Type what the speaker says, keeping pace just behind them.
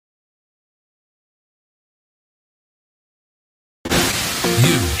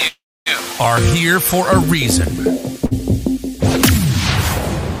are here for a reason.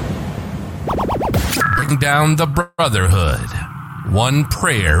 Bring down the brotherhood, one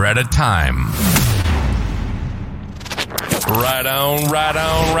prayer at a time. Right on, right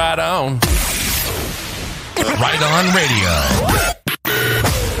on, right on. Right On Radio.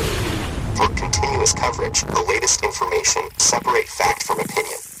 For continuous coverage, the latest information, separate fact from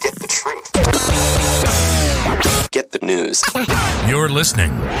opinion, get the truth. Get the news. You're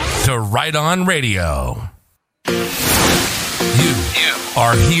listening to Right On Radio. You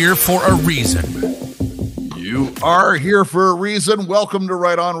are here for a reason. You are here for a reason. Welcome to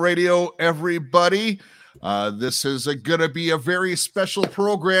Right On Radio, everybody. This is going to be a very special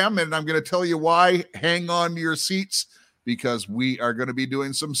program, and I'm going to tell you why. Hang on to your seats, because we are going to be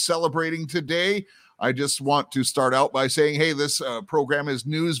doing some celebrating today. I just want to start out by saying, hey, this program is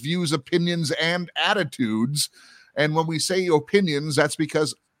news, views, opinions, and attitudes. And when we say opinions, that's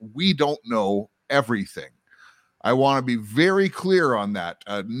because we don't know everything. I want to be very clear on that.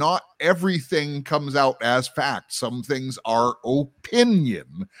 Not everything comes out as fact. Some things are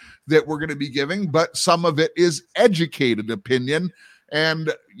opinion that we're going to be giving, but some of it is educated opinion.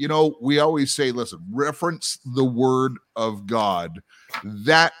 And, you know, we always say, listen, reference the word of God.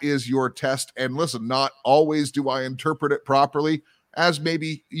 That is your test. And listen, not always do I interpret it properly, as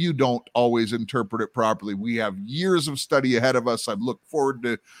maybe you don't always interpret it properly. We have years of study ahead of us. I look forward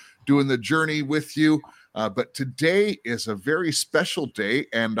to doing the journey with you. But today is a very special day,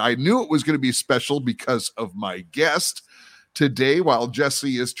 and I knew it was going to be special because of my guest. Today, while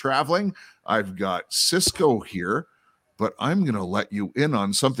Jesse is traveling, I've got Cisco here, but I'm going to let you in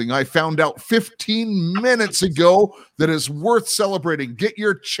on something I found out 15 minutes ago that is worth celebrating. Get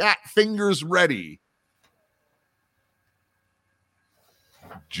your chat fingers ready.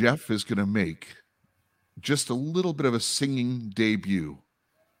 Jeff is going to make just a little bit of a singing debut.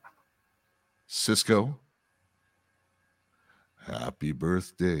 Cisco, happy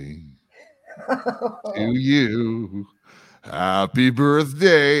birthday to you. Happy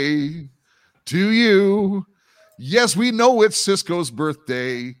birthday to you. Yes, we know it's Cisco's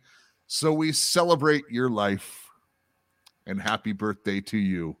birthday, so we celebrate your life. And happy birthday to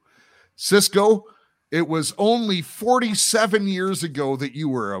you. Cisco, it was only 47 years ago that you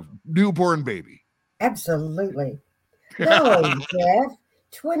were a newborn baby. Absolutely. No, Jeff,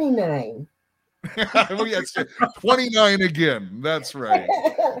 29. Oh, yes, 29 again. That's right.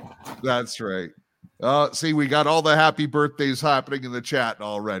 That's right. See, we got all the happy birthdays happening in the chat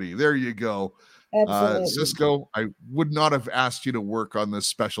already. There you go. Cisco, I would not have asked you to work on this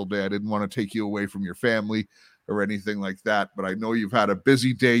special day. I didn't want to take you away from your family or anything like that, but I know you've had a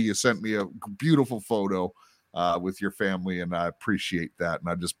busy day. You sent me a beautiful photo with your family, and I appreciate that, and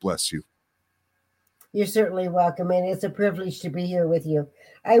I just bless you. You're certainly welcome, and it's a privilege to be here with you.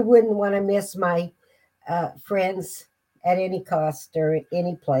 I wouldn't want to miss my friends at any cost or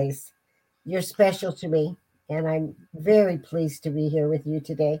any place. You're special to me, and I'm very pleased to be here with you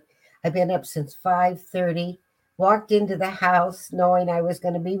today. I've been up since 5:30, walked into the house knowing I was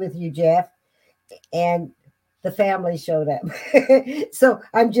going to be with you, Jeff, and the family showed up. So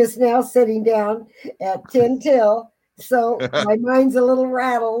I'm just now sitting down at 10 till, so my mind's a little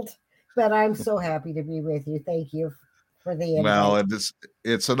rattled. But I'm so happy to be with you. Thank you for the invite. Well,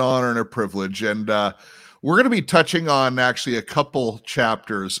 it's an honor and a privilege. And we're going to be touching on actually a couple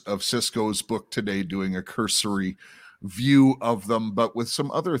chapters of Cisco's book today, doing a cursory view of them, but with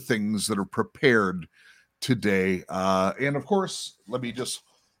some other things that are prepared today. And of course, let me just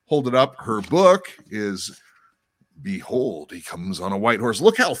hold it up. Her book is Behold, He Comes on a White Horse.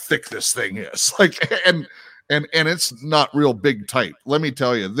 Look how thick this thing is. And it's not real big type. Let me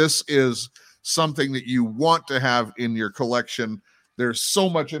tell you, this is something that you want to have in your collection. There's so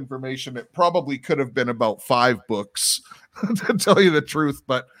much information. It probably could have been about 5 books, to tell you the truth,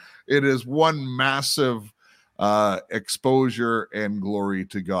 but it is one massive exposure and glory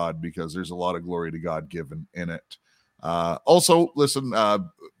to God, because there's a lot of glory to God given in it. Also, listen,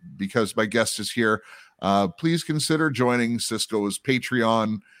 because my guest is here, please consider joining Cisco's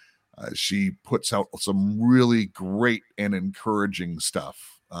Patreon. She puts out some really great and encouraging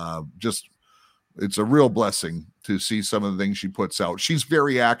stuff. It's a real blessing to see some of the things she puts out. She's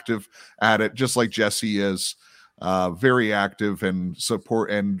very active at it, just like Jesse is, very active and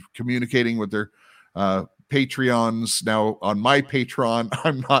support and communicating with their Patreons. Now, on my Patreon,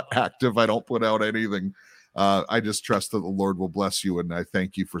 I'm not active. I don't put out anything. I just trust that the Lord will bless you, and I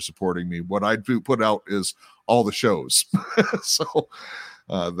thank you for supporting me. What I do put out is all the shows. So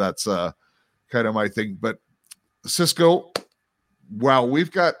that's kind of my thing. But Cisco, wow,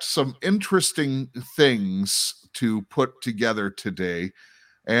 we've got some interesting things to put together today.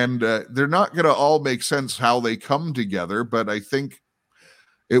 And they're not going to all make sense how they come together, but I think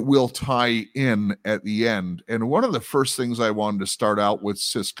it will tie in at the end. And one of the first things I wanted to start out with,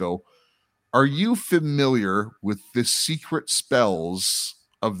 Cisco, are you familiar with the secret spells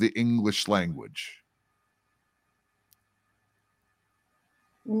of the English language?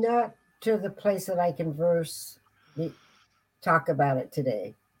 Not to the place that I can talk about it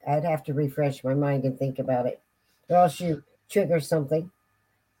today. I'd have to refresh my mind and think about it, or else you trigger something.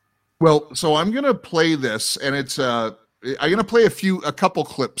 Well, so I'm going to play this, and it's I'm going to play a couple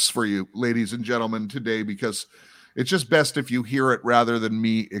clips for you, ladies and gentlemen, today, because it's just best if you hear it rather than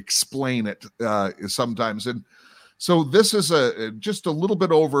me explain it sometimes. And so this is just a little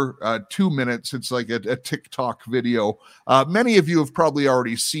bit over 2 minutes. It's like a TikTok video. Many of you have probably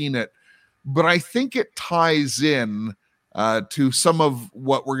already seen it, but I think it ties in to some of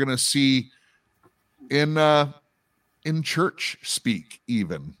what we're going to see in church speak,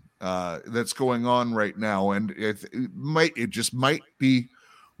 even that's going on right now, and it just might be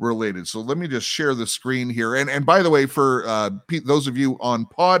related. So let me just share the screen here. And by the way, for those of you on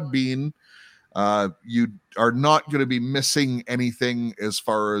Podbean, you are not going to be missing anything as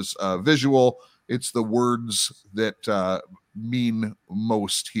far as visual. It's the words that mean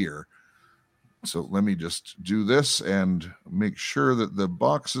most here. So let me just do this and make sure that the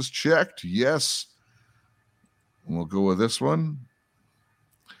box is checked. Yes. We'll go with this one.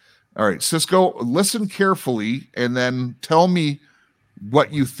 All right, Cisco, listen carefully and then tell me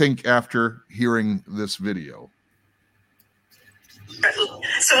what you think after hearing this video.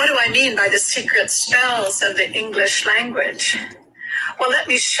 So what do I mean by the secret spells of the English language? Well, let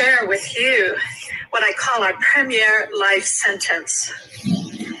me share with you what I call our premier life sentence.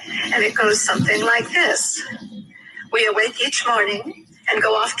 And it goes something like this. We awake each morning and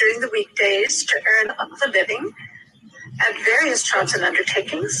go off during the weekdays to earn the living at various jobs and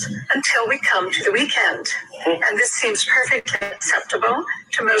undertakings until we come to the weekend. And this seems perfectly acceptable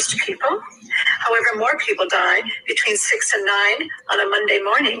to most people. However, more people die between 6 and 9 on a Monday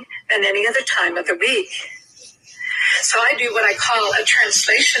morning than any other time of the week. So I do what I call a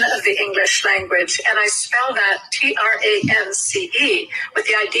translation of the English language, and I spell that Trance, with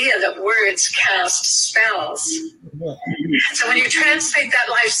the idea that words cast spells. So when you translate that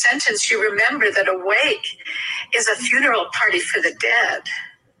life sentence, you remember that awake is a funeral party for the dead.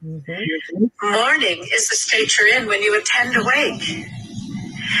 Mourning is the state you're in when you attend a wake.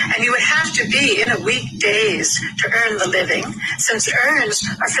 And you would have to be in a weekdays to earn the living, since urns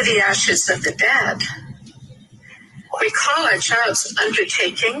are for the ashes of the dead. We call our jobs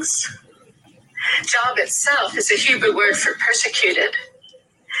undertakings. Job itself is a Hebrew word for persecuted.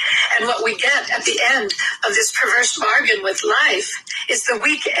 And what we get at the end of this perverse bargain with life is the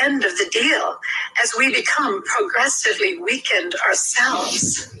weak end of the deal as we become progressively weakened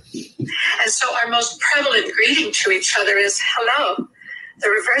ourselves. And so our most prevalent greeting to each other is hello, the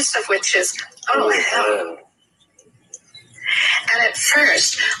reverse of which is, oh, hell. And at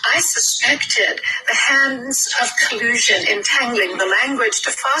first, I suspected the hands of collusion entangling the language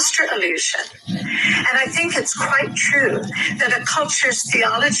to foster illusion. And I think it's quite true that a culture's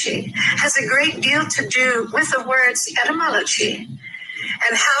theology has a great deal to do with the word's etymology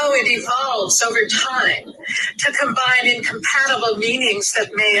and how it evolves over time to combine incompatible meanings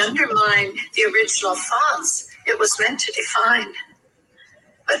that may undermine the original thoughts it was meant to define.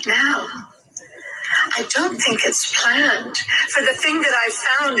 But now, I don't think it's planned, for the thing that I've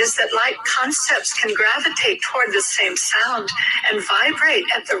found is that like concepts can gravitate toward the same sound and vibrate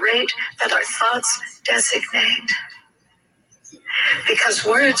at the rate that our thoughts designate. Because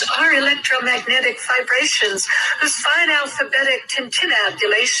words are electromagnetic vibrations whose fine alphabetic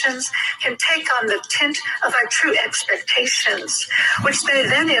tintinnabulations can take on the tint of our true expectations, which they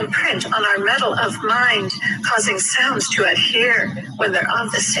then imprint on our metal of mind, causing sounds to adhere when they're of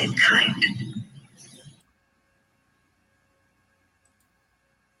the same kind.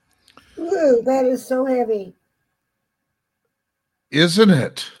 Ooh, that is so heavy. Isn't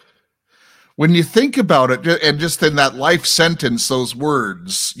it? When you think about it, and just in that life sentence, those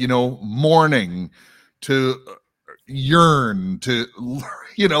words, mourning, to yearn, to,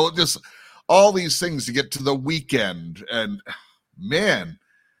 just all these things to get to the weekend. And man,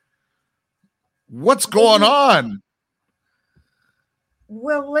 what's going on?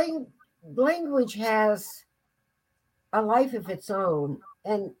 Well, language has a life of its own.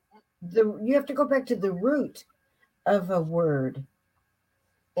 And you have to go back to the root of a word.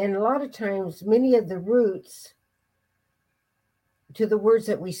 And a lot of times, many of the roots to the words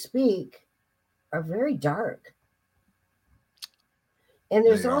that we speak are very dark. And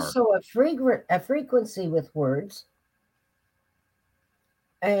there's also a frequency with words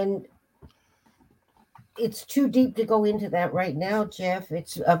And it's too deep to go into that right now, Jeff.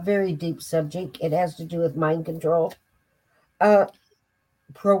 It's a very deep subject. It has to do with mind control,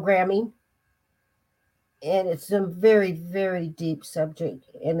 programming, and it's a very, very deep subject.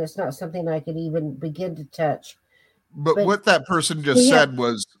 And it's not something I could even begin to touch. But what that person just said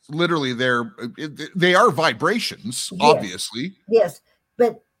was literally they are vibrations, yes, obviously. Yes,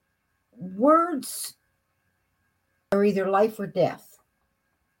 but words are either life or death.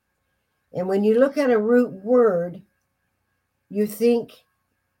 And when you look at a root word, you think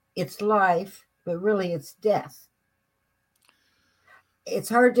it's life, but really it's death. It's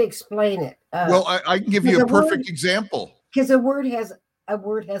hard to explain it. Well, I can give you a perfect example. Because a word has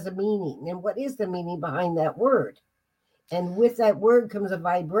a meaning. And what is the meaning behind that word? And with that word comes a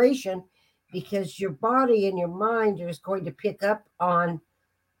vibration, because your body and your mind is going to pick up on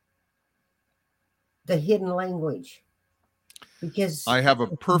the hidden language. Because I have a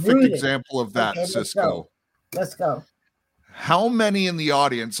perfect example of that, okay, Cisco. Let's go. How many in the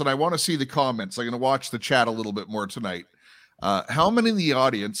audience, and I want to see the comments, I'm going to watch the chat a little bit more tonight. How many in the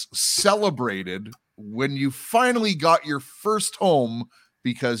audience celebrated when you finally got your first home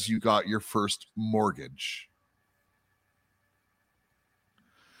because you got your first mortgage?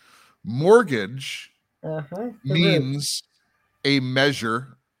 Mortgage means a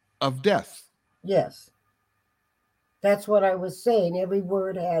measure of death. Yes. That's what I was saying. Every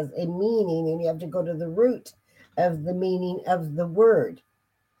word has a meaning, and you have to go to the root of the meaning of the word.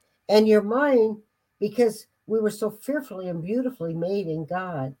 And your mind, because we were so fearfully and beautifully made in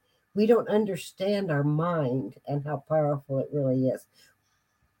God, we don't understand our mind and how powerful it really is.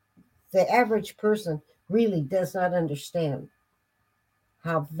 The average person really does not understand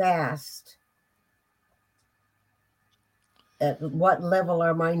how vast, at what level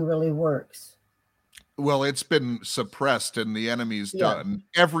our mind really works. Well, it's been suppressed, and the enemy's done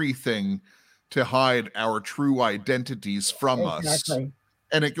everything to hide our true identities from us.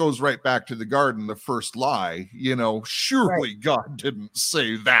 And it goes right back to the garden, the first lie. Surely God didn't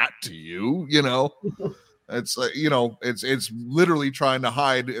say that to you. It's it's literally trying to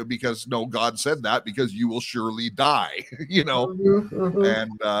hide, because no, God said that because you will surely die.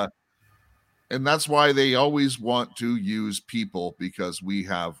 And that's why they always want to use people, because we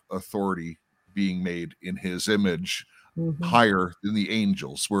have authority, being made in his image, higher than the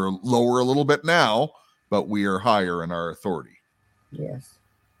angels. We're lower a little bit now, but we are higher in our authority. Yes.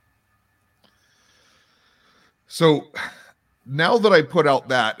 So now that I put out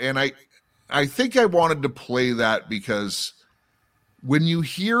that, and I think I wanted to play that because when you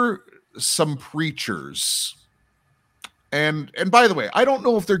hear some preachers, and by the way, I don't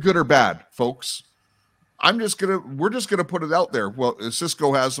know if they're good or bad, folks. We're just gonna put it out there. Well,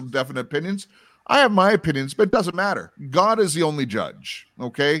 Cisco has some definite opinions. I have my opinions, but it doesn't matter. God is the only judge.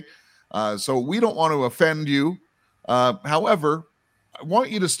 Okay. So we don't want to offend you. However, I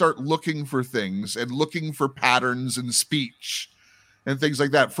want you to start looking for things and looking for patterns in speech and things like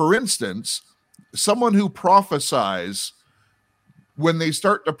that. For instance, someone who prophesies, when they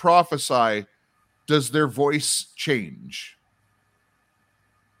start to prophesy, does their voice change?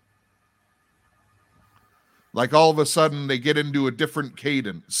 Like all of a sudden they get into a different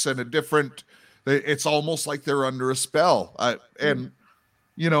cadence and it's almost like they're under a spell.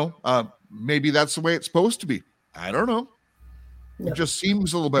 Maybe that's the way it's supposed to be. I don't know. It just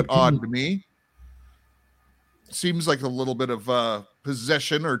seems a little bit odd to me. Seems like a little bit of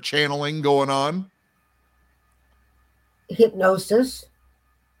possession or channeling going on. Hypnosis.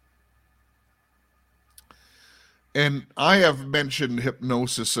 And I have mentioned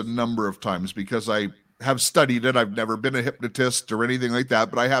hypnosis a number of times because I have studied it. I've never been a hypnotist or anything like that,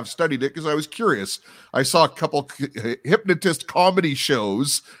 but I have studied it because I was curious. I saw a couple hypnotist comedy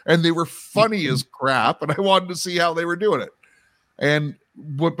shows and they were funny as crap, and I wanted to see how they were doing it.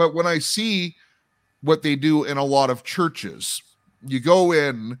 But when I see what they do in a lot of churches, you go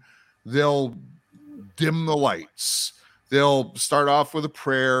in, they'll dim the lights. They'll start off with a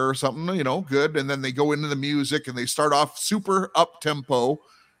prayer or something, good. And then they go into the music and they start off super up tempo.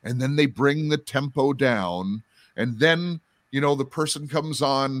 And then they bring the tempo down. And then, the person comes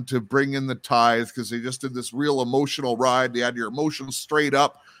on to bring in the tithe because they just did this real emotional ride. They had your emotions straight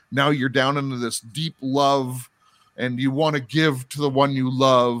up. Now you're down into this deep love and you want to give to the one you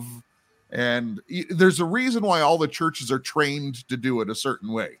love. And there's a reason why all the churches are trained to do it a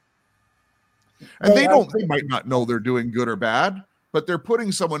certain way. And they might not know they're doing good or bad, but they're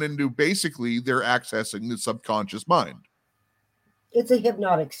putting someone into, basically, they're accessing the subconscious mind. It's a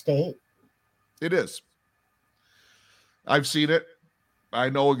hypnotic state. It is. I've seen it. I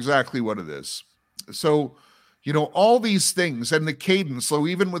know exactly what it is. So You know, all these things and the cadence. So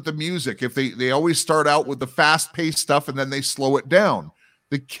even with the music, if they always start out with the fast-paced stuff and then they slow it down.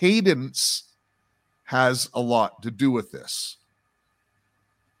 The cadence has a lot to do with this.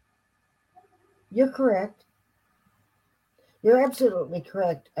 You're correct. You're absolutely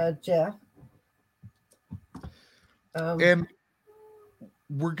correct, Jeff. And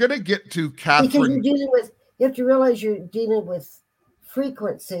we're going to get to Because Catherine. you have to realize you're dealing with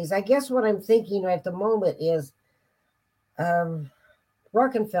frequencies. I guess what I'm thinking at the moment is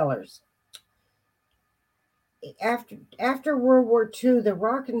Rockefellers. After World War II, the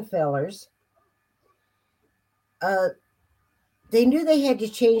Rockefellers, they knew they had to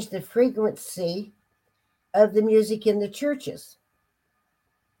change the frequency of the music in the churches.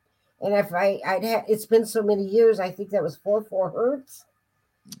 And if it's been so many years, I think that was 4/4 hertz.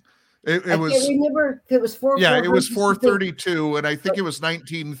 It I was. can't remember if it was 4/4. Yeah, it was hertz. 432, and I think it was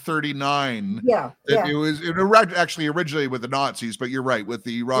 1939. Yeah, yeah. It actually originated with the Nazis, but you're right, with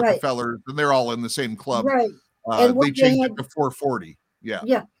the Rockefellers, and they're all in the same club. Right. They changed it to 440. Yeah.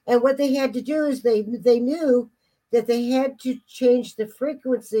 Yeah. And what they had to do is they knew that they had to change the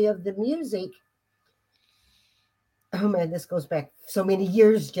frequency of the music. Oh man, this goes back so many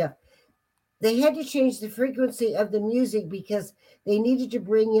years, Jeff. They had to change the frequency of the music because they needed to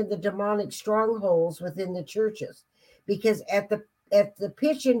bring in the demonic strongholds within the churches. Because at the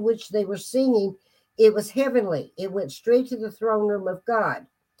pitch in which they were singing, it was heavenly. It went straight to the throne room of God.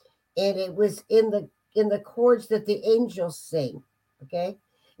 And it was in the chords that the angels sing. Okay.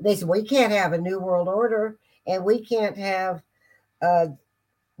 They said, we can't have a new world order, and we can't have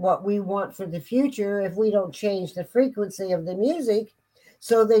what we want for the future if we don't change the frequency of the music.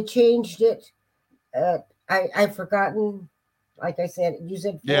 So they changed it. I've forgotten. Like I said, you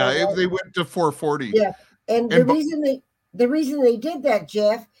said 4, yeah. right? They went to 440. Yeah, and the reason they did that,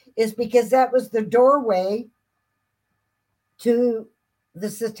 Jeff, is because that was the doorway to the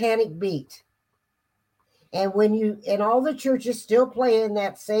satanic beat. And and all the churches still play in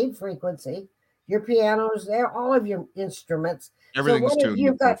that same frequency, your pianos, all of your instruments. Everything's tuned.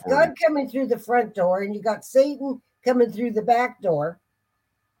 You've got God coming through the front door, and you got Satan coming through the back door,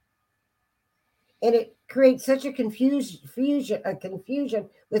 and it creates such a confusion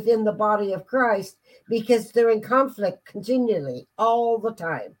within the body of Christ, because they're in conflict continually all the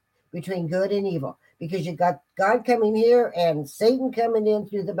time between good and evil, because you got God coming here and Satan coming in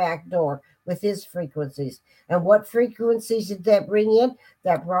through the back door with his frequencies. And what frequencies did that bring in?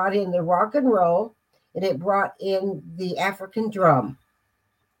 That brought in the rock and roll, and it brought in the African drum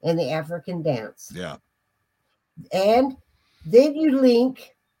and the African dance. Yeah. And then you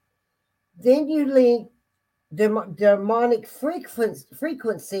link demonic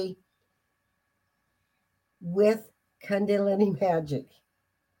frequency with Kundalini magic.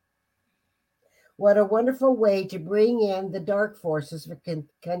 What a wonderful way to bring in the dark forces for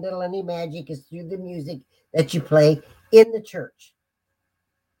Kundalini magic is through the music that you play in the church.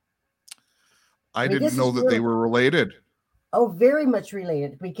 I didn't know that they were related. Oh, very much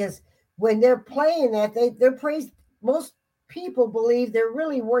related, because when they're playing that, they're praised. Most people believe they're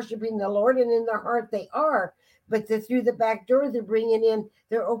really worshiping the Lord, and in their heart they are, but through the back door,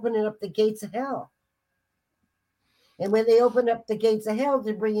 they're opening up the gates of hell. And when they open up the gates of hell,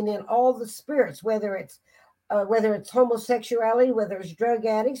 they're bringing in all the spirits, whether it's homosexuality, whether it's drug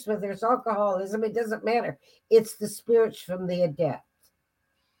addicts, whether it's alcoholism, it doesn't matter. It's the spirits from the adept,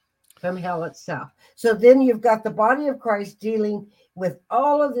 from hell itself. So then you've got the body of Christ dealing with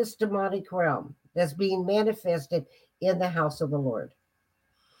all of this demonic realm that's being manifested in the house of the Lord.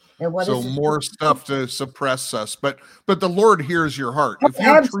 And more stuff to suppress us, but the Lord hears your heart. If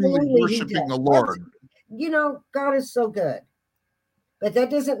you're truly worshiping the Lord. God is so good. But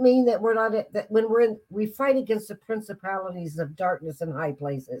that doesn't mean that we're not that when we fight against the principalities of darkness in high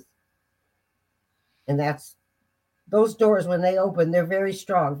places. And that's those doors, when they open, they're very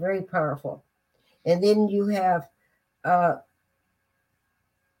strong, very powerful. And then you have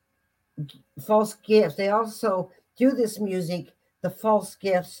false gifts. They also, through this music, the false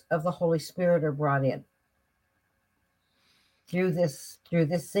gifts of the Holy Spirit are brought in through this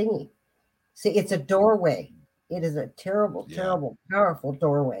singing. See, it's a doorway. It is a terrible, powerful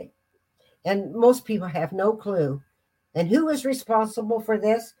doorway. And most people have no clue. And who is responsible for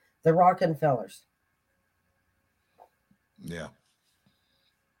this? The Rockefellers. Yeah.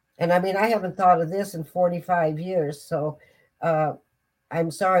 And I mean, I haven't thought of this in 45 years. So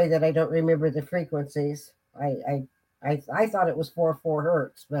I'm sorry that I don't remember the frequencies. I thought it was 4/4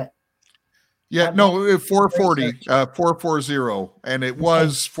 hertz, but. Yeah, no, 440, 440, and it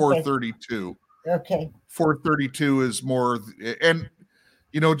was 432. Okay. 432 is more, and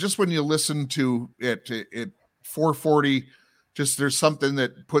just when you listen to it 440, just there's something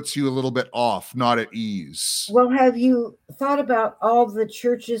that puts you a little bit off, not at ease. Well, have you thought about all the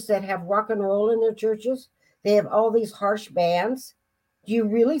churches that have rock and roll in their churches? They have all these harsh bands. Do you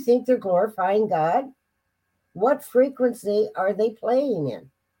really think they're glorifying God? What frequency are they playing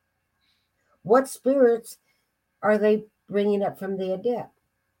in? What spirits are they bringing up from the dead?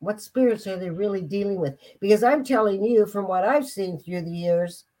 What spirits are they really dealing with? Because I'm telling you, from what I've seen through the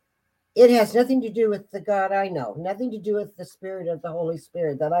years, it has nothing to do with the God I know, nothing to do with the spirit of the Holy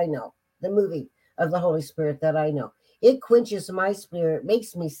Spirit that I know, the movie of the Holy Spirit that I know. It quenches my spirit,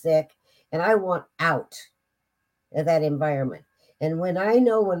 makes me sick, and I want out of that environment. And when I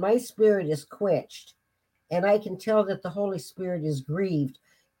know when my spirit is quenched and I can tell that the Holy Spirit is grieved,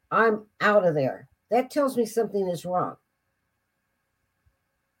 I'm out of there. That tells me something is wrong.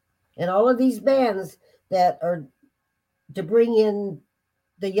 And all of these bands that are to bring in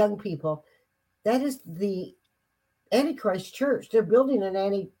the young people, that is the Antichrist church. They're building an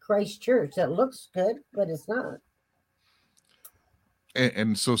Antichrist church that looks good, but it's not.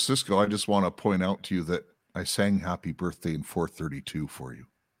 And so, Cisco, I just want to point out to you that I sang Happy Birthday in 432 for you.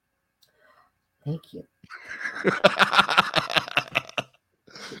 Thank you.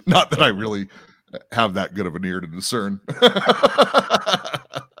 Not that I really have that good of an ear to discern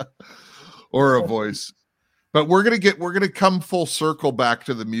or a voice. But we're gonna come full circle back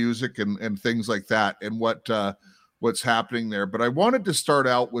to the music and things like that and what's happening there. But I wanted to start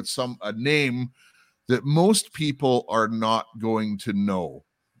out with a name that most people are not going to know,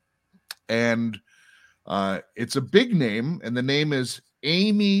 and it's a big name, and the name is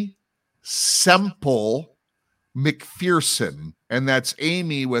Aimee Semple McPherson, and that's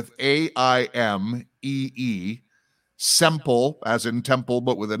Amy with AIMEE, Semple as in temple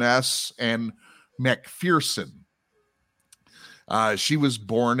but with an S, and McPherson. She was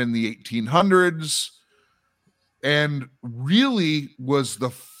born in the 1800s and really was the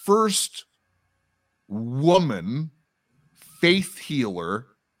first woman faith healer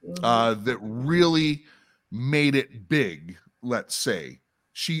that really made it big, let's say.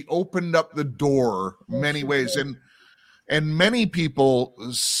 She opened up the door many ways, and many people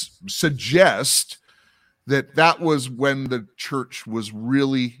suggest that was when the church was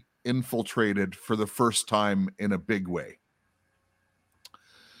really infiltrated for the first time in a big way.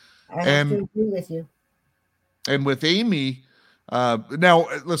 I have to agree with you. And with Amy, now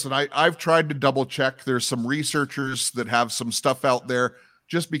listen, I've tried to double check. There's some researchers that have some stuff out there.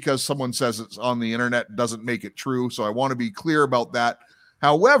 Just because someone says it's on the internet doesn't make it true. So I want to be clear about that.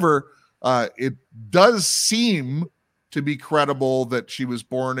 However, it does seem to be credible that she was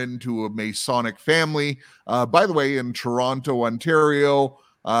born into a Masonic family. By the way, in Toronto, Ontario,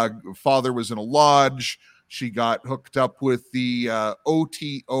 father was in a lodge. She got hooked up with the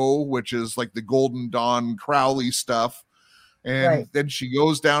OTO, which is like the Golden Dawn Crowley stuff. And then she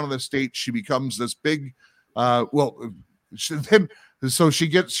goes down to the States. She becomes this big,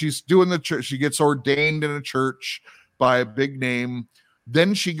 she's doing the church. She gets ordained in a church by a big name.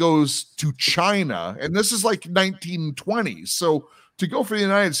 Then she goes to China, and this is like 1920s. So to go from the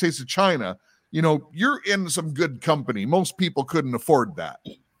United States to China, you're in some good company. Most people couldn't afford that.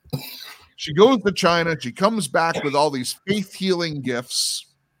 She goes to China. She comes back with all these faith healing gifts,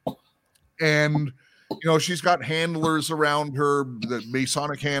 and she's got handlers around her, the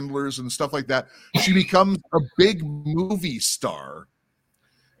Masonic handlers and stuff like that. She becomes a big movie star,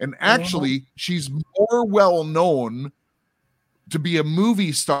 and actually, she's more well known to be a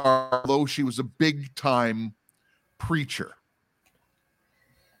movie star, although she was a big time preacher.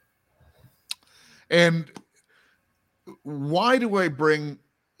 And why do I bring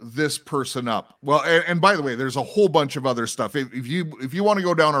this person up? Well, and by the way, there's a whole bunch of other stuff. If you want to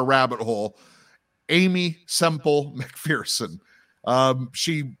go down a rabbit hole, Aimee Semple McPherson,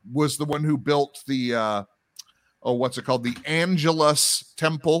 she was the one who built the what's it called, the Angelus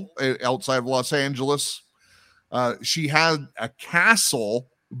Temple outside of Los Angeles. She had a castle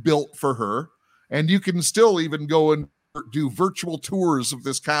built for her, and you can still even go and do virtual tours of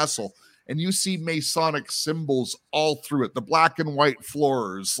this castle, and you see Masonic symbols all through it, the black and white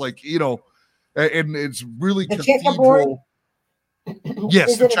floors, and it's really the cathedral. Checkerboard?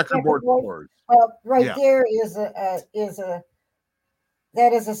 Yes, the checkerboard floors. Well, there is that is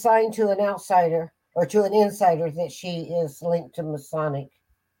a sign to an outsider or to an insider that she is linked to Masonic.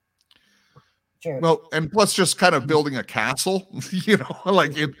 Church. Well, and plus just kind of building a castle,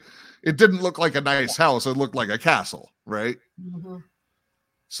 like it didn't look like a nice house. It looked like a castle, right? Mm-hmm.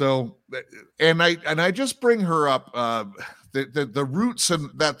 So, and I just bring her up, the roots, and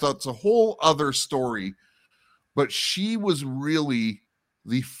that's a whole other story, but she was really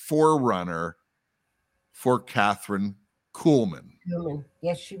the forerunner for Catherine Kuhlman.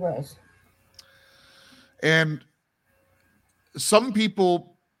 Yes, she was. And some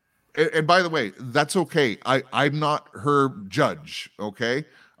people, and by the way, that's okay. I'm not her judge, okay?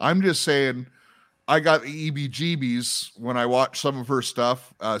 I'm just saying I got the EBGBs when I watched some of her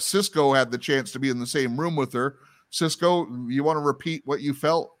stuff. Cisco had the chance to be in the same room with her. Cisco, you want to repeat what you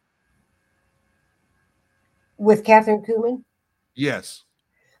felt? With Catherine Kuhlman? Yes.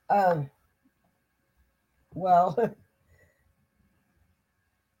 Well,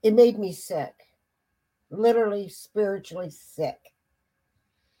 it made me sick. Literally, spiritually sick.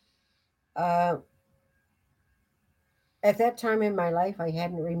 At that time in my life, I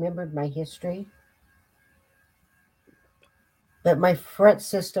hadn't remembered my history. But my front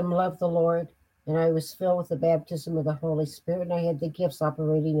system loved the Lord, and I was filled with the baptism of the Holy Spirit, and I had the gifts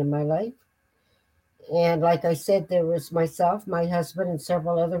operating in my life. And like I said, there was myself, my husband, and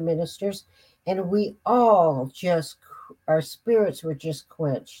several other ministers, and we all just, our spirits were just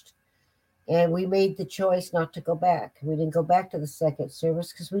quenched. And we made the choice not to go back. We didn't go back to the second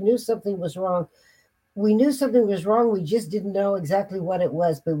service because we knew something was wrong. We knew something was wrong. We just didn't know exactly what it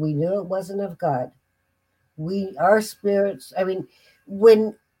was, but we knew it wasn't of God. Our spirits,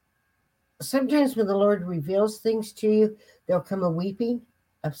 sometimes when the Lord reveals things to you, there'll come a weeping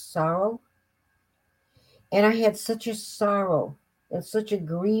of sorrow. And I had such a sorrow and such a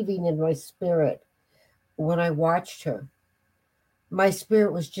grieving in my spirit when I watched her. My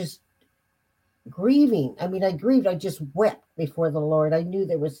spirit was just grieving. I grieved. I just wept before the Lord. I knew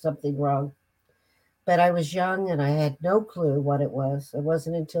there was something wrong. But I was young and I had no clue what it was. It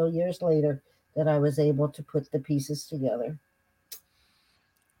wasn't until years later that I was able to put the pieces together.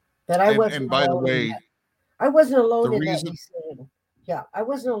 But I wasn't. And by the way, I wasn't alone in that decision. Yeah, I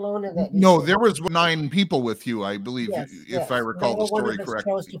wasn't alone in that decision. No, there was 9 people with you, I believe, if I recall the story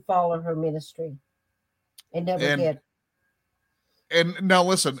correctly. One chose to follow her ministry and never did. And now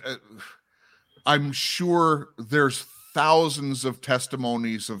listen, I'm sure there's thousands of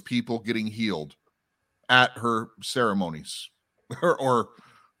testimonies of people getting healed at her ceremonies or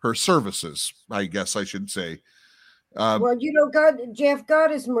her services, I guess I should say. Well, Jeff,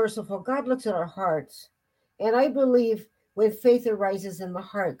 God is merciful. God looks at our hearts. And I believe when faith arises in the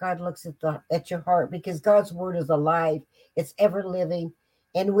heart, God looks at your heart because God's word is alive. It's ever living.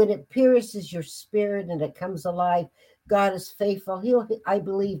 And when it pierces your spirit and it comes alive, God is faithful. I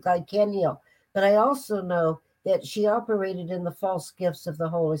believe God can heal. But I also know that she operated in the false gifts of the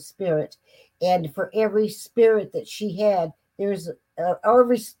Holy Spirit. And for every spirit that she had, there's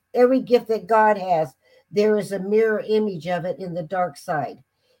every gift that God has, there is a mirror image of it in the dark side.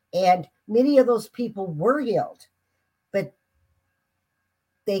 And many of those people were healed, but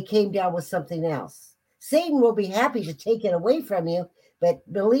they came down with something else. Satan will be happy to take it away from you, but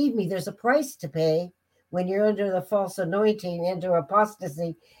believe me, there's a price to pay when you're under the false anointing, under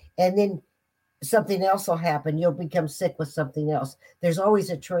apostasy, and then something else will happen. You'll become sick with something else. There's always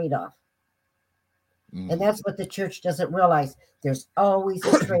a trade-off. And that's what the church doesn't realize. There's always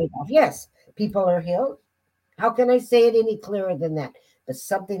a trade-off. Yes, people are healed. How can I say it any clearer than that? But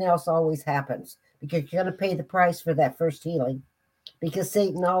something else always happens because you're going to pay the price for that first healing because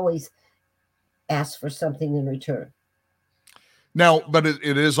Satan always asks for something in return. Now, but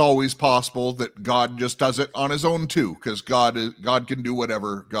it is always possible that God just does it on his own too, because God can do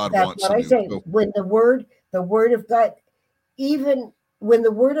whatever God wants to do. That's what I say. So, when the word of God, even when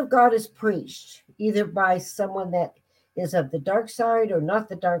the word of God is preached, either by someone that is of the dark side or not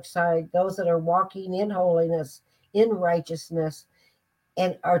the dark side, those that are walking in holiness, in righteousness,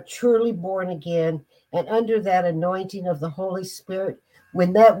 and are truly born again, and under that anointing of the Holy Spirit,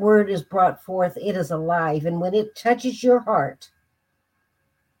 when that word is brought forth, it is alive. And when it touches your heart,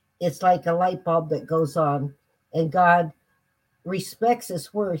 it's like a light bulb that goes on. And God respects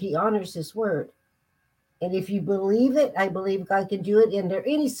his word. He honors his word. And if you believe it, I believe God can do it under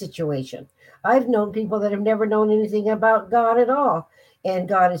any situation. I've known people that have never known anything about God at all. And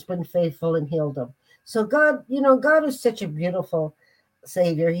God has been faithful and healed them. So God, God is such a beautiful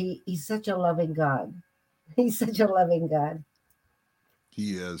Savior. He's such a loving God. He's such a loving God.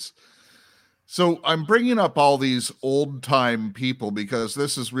 He is. So I'm bringing up all these old time people because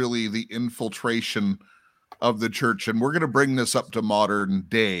this is really the infiltration of the church. And we're going to bring this up to modern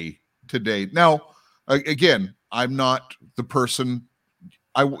day today. Now, again, I'm not the person.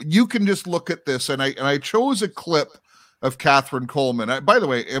 You can just look at this, and I chose a clip of Catherine Kuhlman. By the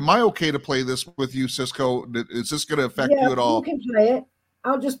way, am I okay to play this with you, Cisco? Is this going to affect you at all? You can play it.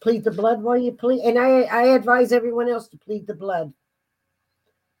 I'll just plead the blood while you plead, and I advise everyone else to plead the blood.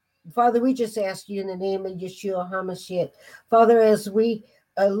 Father, we just ask you in the name of Yeshua HaMashiach, Father, as we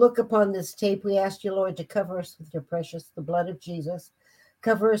look upon this tape, we ask you, Lord, to cover us with your precious, the blood of Jesus.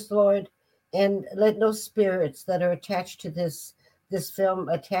 Cover us, Lord, and let no spirits that are attached to this film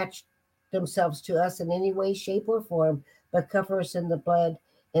attach themselves to us in any way, shape, or form, but cover us in the blood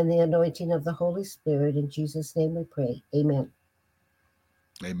and the anointing of the Holy Spirit. In Jesus' name we pray. Amen.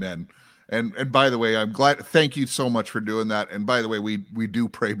 Amen. And by the way, I'm glad. Thank you so much for doing that. And by the way, we do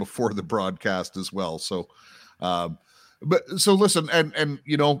pray before the broadcast as well. So, but so listen, and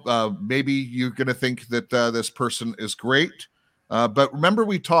maybe you're going to think that this person is great, but remember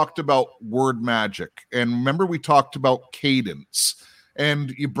we talked about word magic, and remember we talked about cadence,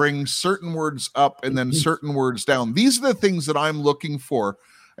 and you bring certain words up and then certain words down. These are the things that I'm looking for.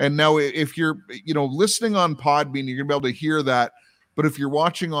 And now, if you're listening on Podbean, you're going to be able to hear that. But if you're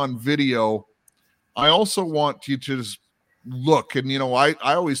watching on video, I also want you to just look. And, I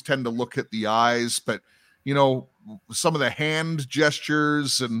always tend to look at the eyes, but, some of the hand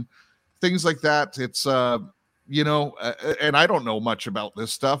gestures and things like that. It's, and I don't know much about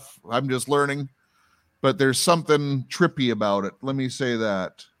this stuff. I'm just learning. But there's something trippy about it. Let me say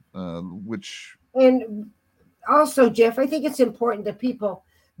that, And also, Jeff, I think it's important that people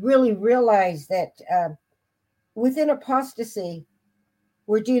really realize that within apostasy,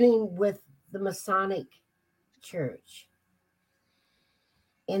 we're dealing with the Masonic Church.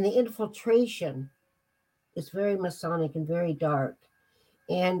 And the infiltration is very Masonic and very dark.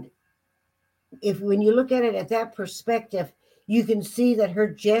 And when you look at it at that perspective, you can see that her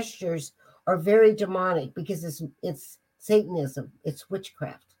gestures are very demonic because it's Satanism, it's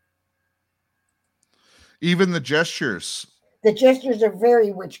witchcraft. Even the gestures. The gestures are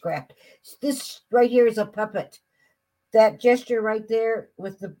very witchcraft. This right here is a puppet. That gesture right there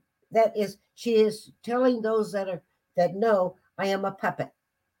she is telling those that know, I am a puppet.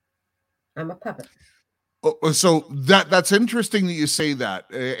 I'm a puppet. So that's interesting that you say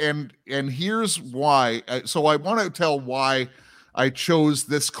that. And here's why. So I want to tell why I chose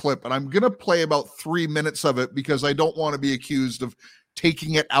this clip, and I'm going to play about 3 minutes of it because I don't want to be accused of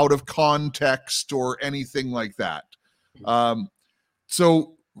taking it out of context or anything like that.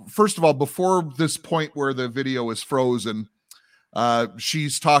 So first of all, before this point where the video is frozen,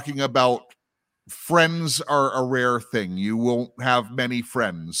 she's talking about friends are a rare thing. You won't have many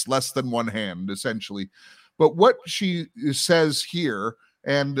friends, less than one hand, essentially. But what she says here,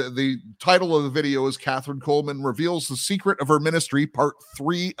 and the title of the video is Kathryn Kuhlman Reveals the Secret of Her Ministry, part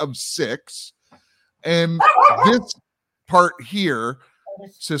 3 of 6. And this part here,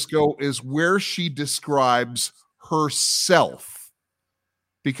 Cisco, is where she describes herself,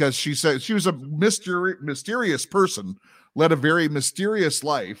 because she says she was a mysterious person, led a very mysterious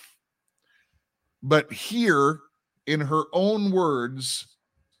life. But here, in her own words,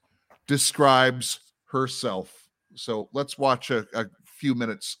 describes herself. So let's watch a few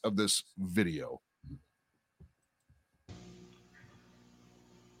minutes of this video.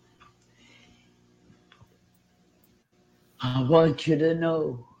 I want you to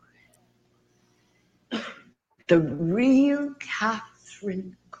know the real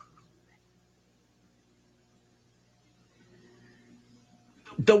Kathryn Kuhlman,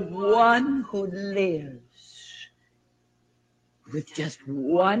 the one who lives with just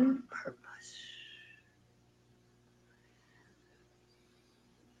one purpose.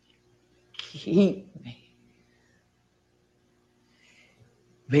 Keep me,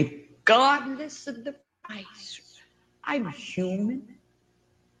 regardless of the price. I'm human.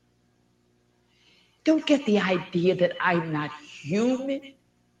 Don't get the idea that I'm not human.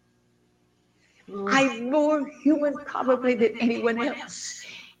 I'm more human probably than anyone else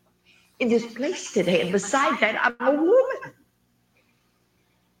in this place today. And besides that, I'm a woman.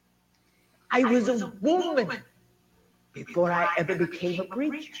 I was a woman before I ever became a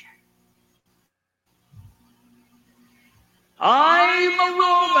preacher. I'm a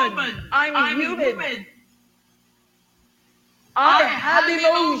woman. I'm human. I have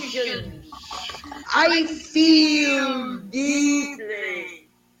emotions. I feel deeply.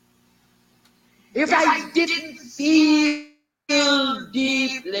 If I didn't feel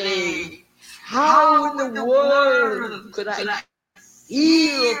deeply, how in the world could I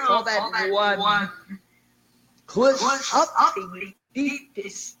feel for that one who is something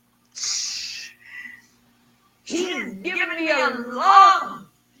deepest? He has given me a love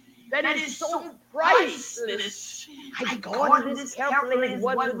that is so priceless. I guarded this carefully as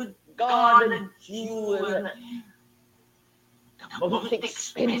one would guard a jewel. The most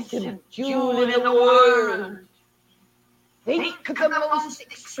expensive jewel in the world. Think of the most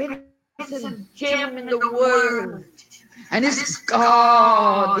expensive gem in the world. And it's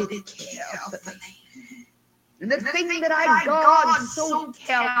guarded carefully. And the thing that I guard so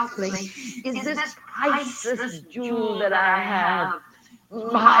carefully is this priceless jewel that I have,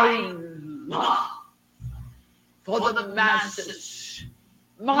 my love for the masses,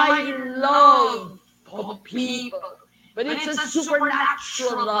 my love for people. But it's a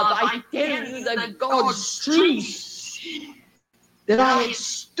supernatural love. I tell you that God's truth, that I had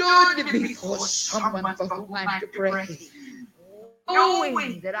stood before someone for whom I had to pray,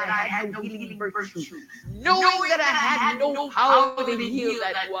 knowing that I had no healing virtue, knowing that I had no power to heal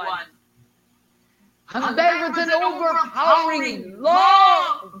that one. And there was an overpowering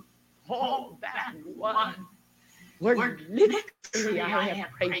love for that one, where literally I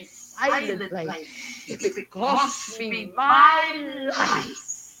have prayed silently. If it cost me my life,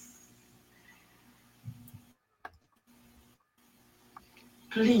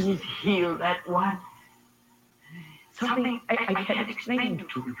 please heal that one. Something I can't explain to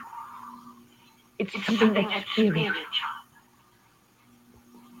you. It's something that's spiritual.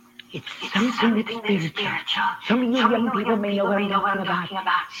 It's something that's spiritual. Some of you young people may know what I'm talking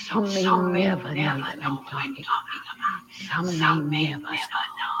about. Some may never know what I'm talking about. Some may never know.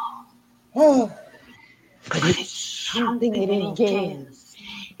 Oh, but it's something that it gives.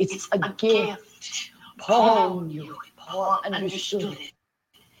 It's a gift. Paul knew it. Paul understood it.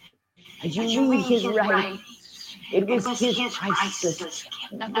 As you read his writings, it was his priceless.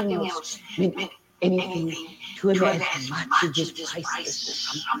 Nothing else meant anything to him as much as his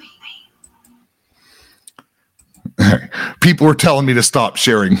priceless something. People were telling me to stop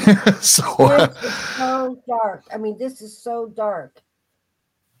sharing. This is so dark. I mean, this is so dark.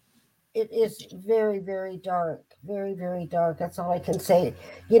 It is very, very dark. Very, very dark. That's all I can say.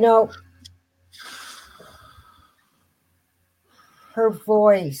 You know, her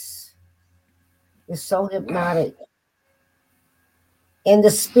voice is so hypnotic. And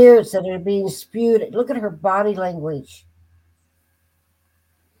the spirits that are being spewed. Look at her body language.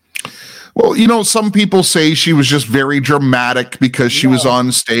 Well, you know, some people say she was just very dramatic because she was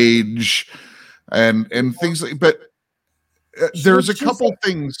on stage and things like, but there's a couple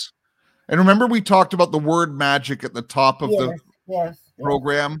things. And remember, we talked about the word magic at the top of the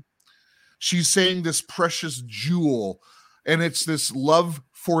program. She's saying this precious jewel, and it's this love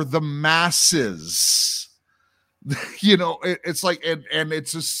for the masses. You know, it's like, and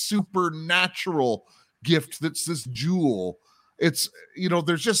it's a supernatural gift that's this jewel. It's, you know,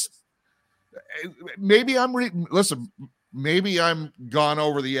 there's just, maybe maybe I'm gone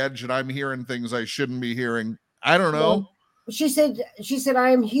over the edge and I'm hearing things I shouldn't be hearing. I don't know. Well, she said, I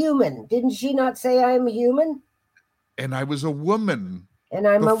am human. Didn't she not say I am human? And I was a woman. And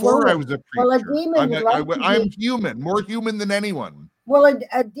I'm before a woman. I was a preacher. Well, a demon I'm human, more human than anyone. Well,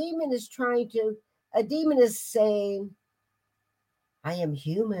 a demon is saying, I am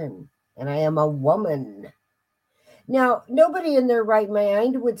human and I am a woman. Now, nobody in their right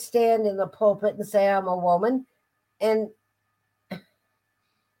mind would stand in the pulpit and say, I'm a woman. And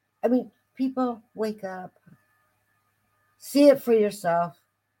I mean, people, wake up. See it for yourself.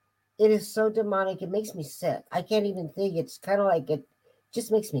 It is so demonic. It makes me sick. I can't even think. It's kind of like it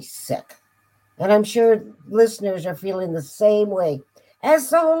just makes me sick. And I'm sure listeners are feeling the same way. As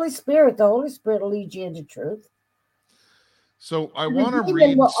the Holy Spirit will lead you into truth. So I want to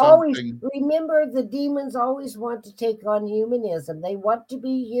read something. Remember, the demons always want to take on humanism. They want to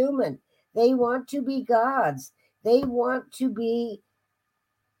be human. They want to be gods. They want to be,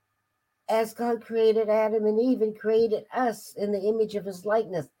 as God created Adam and Eve and created us in the image of his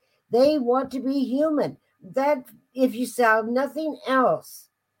likeness. They want to be human. That, if you saw nothing else,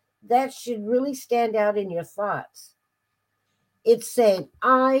 that should really stand out in your thoughts. It's saying,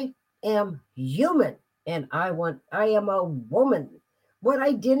 I am human. And I am a woman. What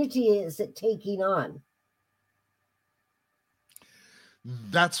identity is it taking on?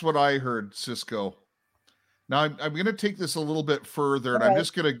 That's what I heard, Cisco. Now, I'm going to take this a little bit further, and I'm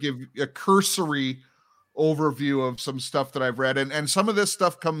just going to give a cursory overview of some stuff that I've read. And some of this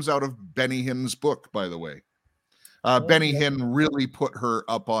stuff comes out of Benny Hinn's book, by the way. Benny Hinn really put her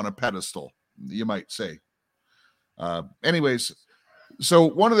up on a pedestal, you might say. Anyways, so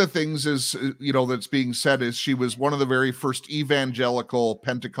one of the things is, you know, that's being said is she was one of the very first evangelical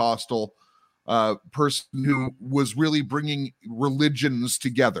Pentecostal person who was really bringing religions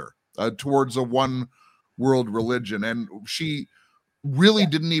together towards a one world religion. And she really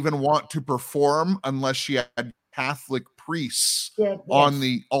didn't even want to perform unless she had Catholic priests on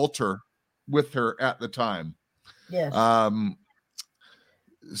the altar with her at the time. Yes.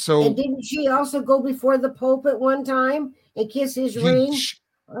 So, and didn't she also go before the pulpit one time and kiss his ring?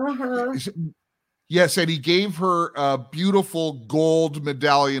 Yes, and he gave her a beautiful gold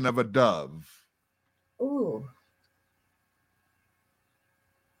medallion of a dove. Ooh.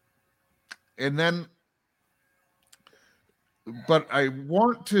 And then, but I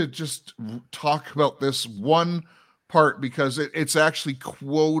want to just talk about this one part because it's actually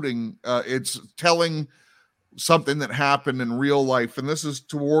quoting, it's telling something that happened in real life. And this is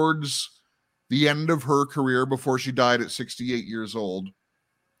towards the end of her career before she died at 68 years old.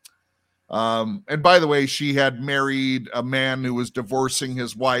 And by the way, she had married a man who was divorcing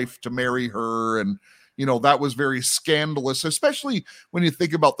his wife to marry her. And, you know, that was very scandalous, especially when you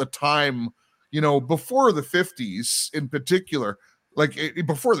think about the time, you know, before the 50s in particular, like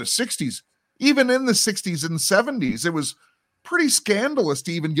before the 60s, even in the 60s and 70s, it was pretty scandalous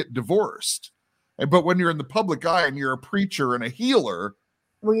to even get divorced. But when you're in the public eye and you're a preacher and a healer.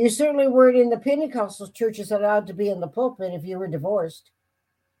 Well, you certainly weren't in the Pentecostal churches allowed to be in the pulpit if you were divorced.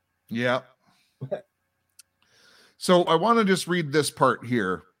 Yeah. So I want to just read this part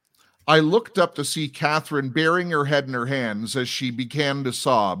here. I looked up to see Catherine burying her head in her hands as she began to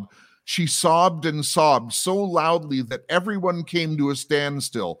sob. She sobbed and sobbed so loudly that everyone came to a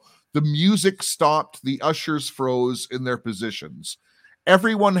standstill. The music stopped. The ushers froze in their positions.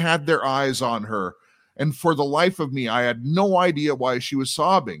 Everyone had their eyes on her. And for the life of me, I had no idea why she was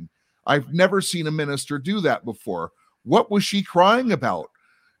sobbing. I've never seen a minister do that before. What was she crying about?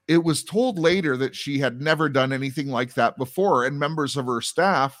 It was told later that she had never done anything like that before, and members of her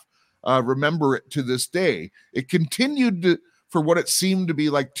staff remember it to this day. It continued for what it seemed to be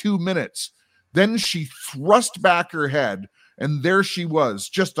like 2 minutes. Then she thrust back her head, and there she was,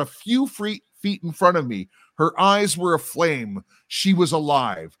 just a few feet in front of me. Her eyes were aflame. She was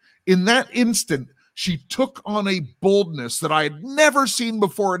alive. In that instant, she took on a boldness that I had never seen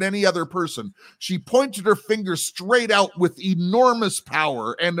before in any other person. She pointed her finger straight out with enormous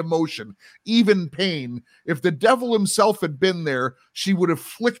power and emotion, even pain. If the devil himself had been there, she would have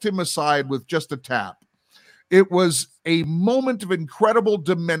flicked him aside with just a tap. It was a moment of incredible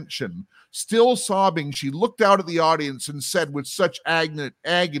dimension. Still sobbing, she looked out at the audience and said with such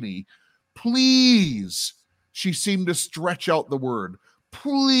agony, "Please." She seemed to stretch out the word.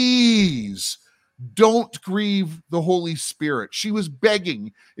 "Please. Don't grieve the Holy Spirit." She was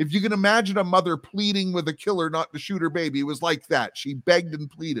begging. If you can imagine a mother pleading with a killer not to shoot her baby, it was like that. She begged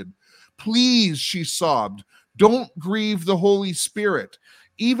and pleaded. "Please," she sobbed, "don't grieve the Holy Spirit."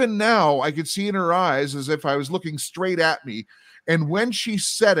 Even now, I could see in her eyes as if I was looking straight at me. And when she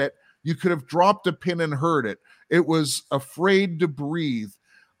said it, you could have dropped a pin and heard it. It was afraid to breathe.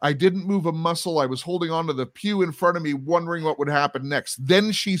 I didn't move a muscle. I was holding onto the pew in front of me, wondering what would happen next.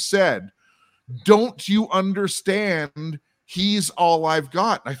 Then she said, "Don't you understand? He's all I've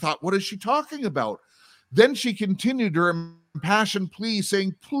got." And I thought, what is she talking about? Then she continued her impassioned plea,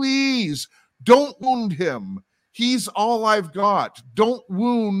 saying, "Please, don't wound him. He's all I've got. Don't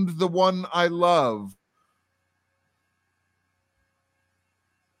wound the one I love."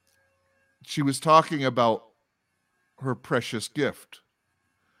 She was talking about her precious gift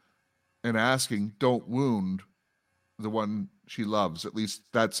and asking, don't wound the one she loves. At least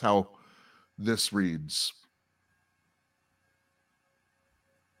that's how this reads.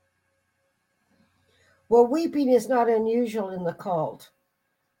 Well, weeping is not unusual in the cult,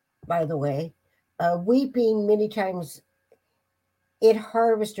 by the way. Weeping, many times, it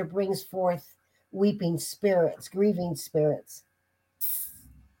harvests or brings forth weeping spirits, grieving spirits.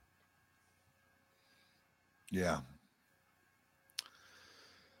 Yeah.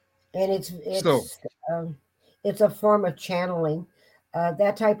 And it's a form of channeling.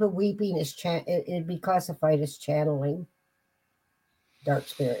 That type of weeping is it'd be classified as channeling dark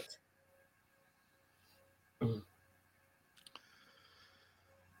spirits.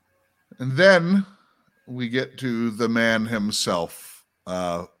 And then we get to the man himself,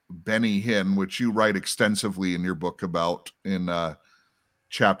 Benny Hinn, which you write extensively in your book about in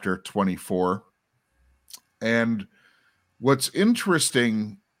chapter 24. And what's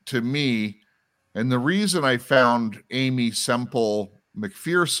interesting to me, and the reason I found Amy Semple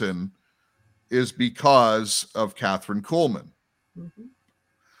McPherson, is because of Catherine Kuhlman. Mm-hmm.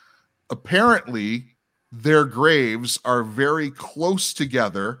 Apparently, their graves are very close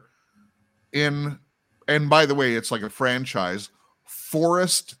together and by the way, it's like a franchise,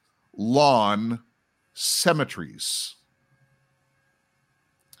 Forest Lawn Cemeteries.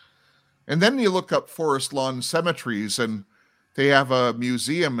 And then you look up Forest Lawn Cemeteries and they have a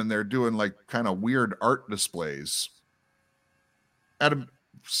museum and they're doing like kind of weird art displays at a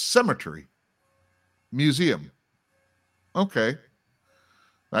cemetery museum. Okay.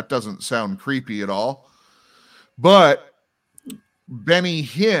 That doesn't sound creepy at all. But Benny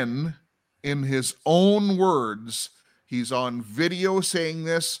Hinn, in his own words, he's on video saying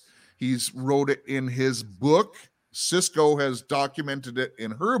this. He's wrote it in his book. Cisco has documented it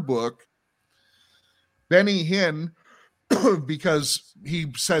in her book. Benny Hinn, because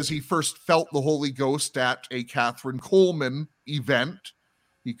he says he first felt the Holy Ghost at a Catherine Coleman event.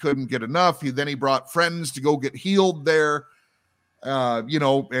 He couldn't get enough. Then he brought friends to go get healed there,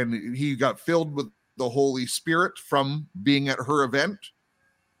 and he got filled with the Holy Spirit from being at her event.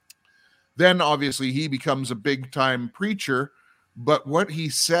 Then obviously he becomes a big time preacher. But what he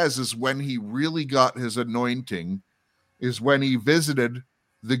says is when he really got his anointing is when he visited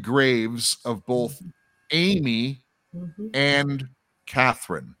the graves of both Amy and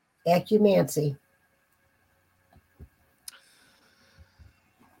Catherine. Ecumancy.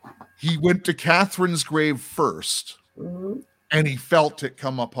 He went to Catherine's grave first, and he felt it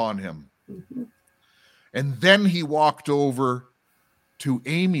come upon him. And then he walked over to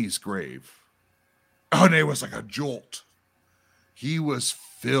Amy's grave. Oh, and it was like a jolt. He was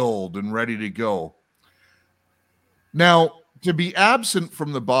filled and ready to go. Now, to be absent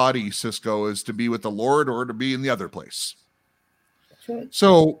from the body, Cisco, is to be with the Lord or to be in the other place. That's right.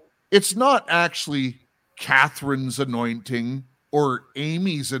 So it's not actually Catherine's anointing or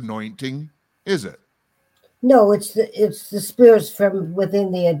Amy's anointing, is it? No, it's the spirits from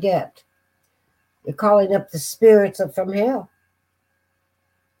within the adept. You're calling up the spirits from hell.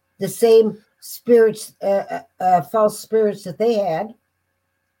 The same spirits, false spirits that they had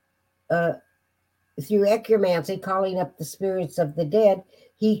through ecumancy, calling up the spirits of the dead.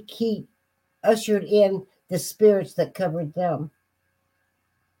 He ushered in the spirits that covered them.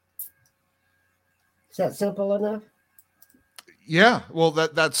 Is that simple enough? Yeah, well,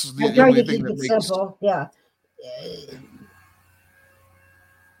 that's the I'm trying only to thing keep that it makes simple. Yeah.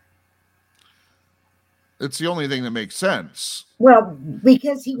 It's the only thing that makes sense. Well,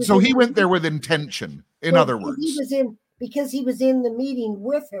 because he was. So he went there with intention. In other words, because he was in the meeting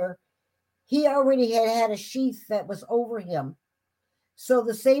with her. He already had a sheath that was over him. So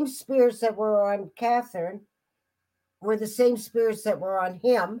the same spirits that were on Catherine were the same spirits that were on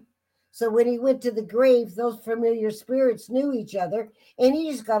him. So when he went to the grave, those familiar spirits knew each other, and he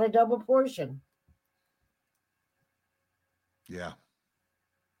just got a double portion. Yeah.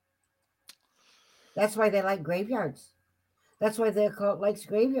 That's why they like graveyards. That's why the occult likes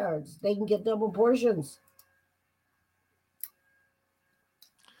graveyards. They can get double portions.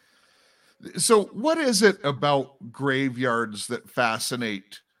 So what is it about graveyards that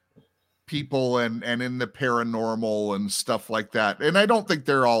fascinate people and in the paranormal and stuff like that? And I don't think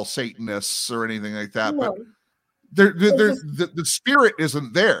they're all Satanists or anything like that, No. but the spirit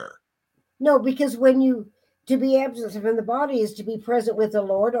isn't there. No, because to be absent from the body is to be present with the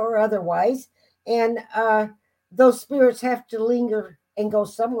Lord or otherwise. And those spirits have to linger and go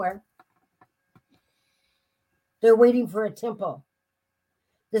somewhere. They're waiting for a temple.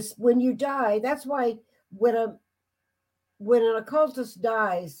 When you die, that's why when an occultist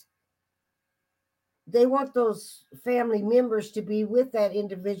dies, they want those family members to be with that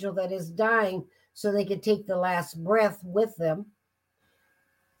individual that is dying so they can take the last breath with them,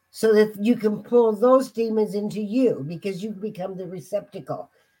 so that you can pull those demons into you because you become the receptacle.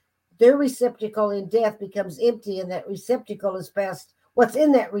 Their receptacle in death becomes empty, and that receptacle is passed. What's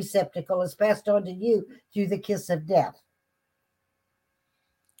in that receptacle is passed on to you through the kiss of death.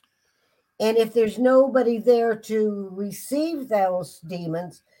 And if there's nobody there to receive those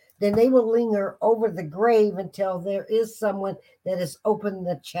demons, then they will linger over the grave until there is someone that has opened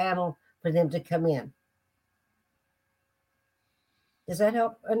the channel for them to come in. Does that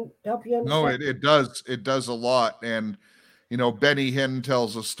help you understand? No, it does. It does a lot. And, Benny Hinn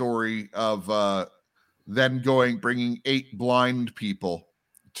tells a story of then bringing 8 blind people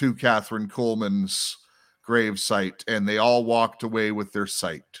to Catherine Coleman's grave site, and they all walked away with their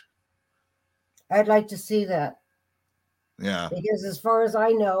sight. I'd like to see that. Yeah. Because as far as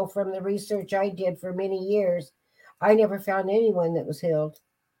I know from the research I did for many years, I never found anyone that was healed.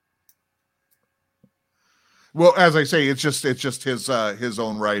 Well, as I say, it's just his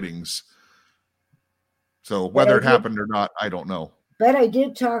own writings. So whether it happened or not, I don't know. But I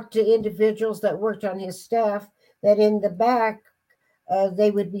did talk to individuals that worked on his staff that in the back, they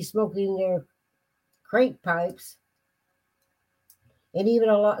would be smoking their crank pipes. And even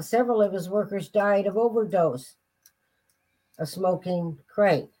several of his workers died of overdose of smoking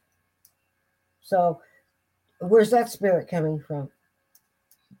crank. So where's that spirit coming from?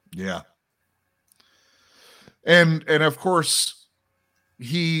 Yeah. And of course,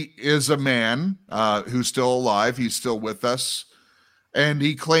 he is a man who's still alive. He's still with us. And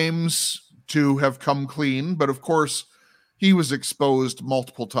he claims to have come clean. But of course, he was exposed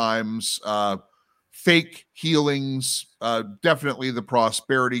multiple times. Fake healings, definitely the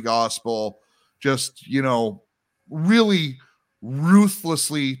prosperity gospel, just, really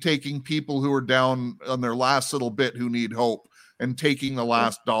ruthlessly taking people who are down on their last little bit who need hope and taking the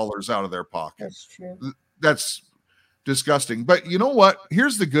last dollars out of their pocket. That's true. That's disgusting. But you know what?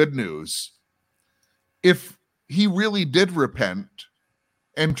 Here's the good news. If he really did repent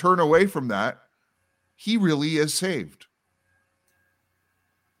and turn away from that, he really is saved.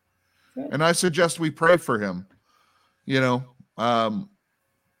 And I suggest we pray for him. You know,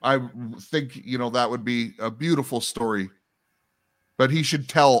 I think, you know, that would be a beautiful story. But he should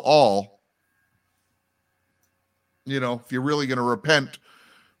tell all. You know, if you're really going to repent,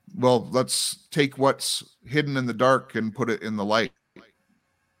 well, let's take what's hidden in the dark and put it in the light.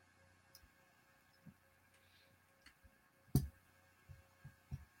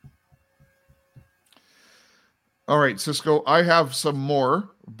 All right, Cisco, I have some more,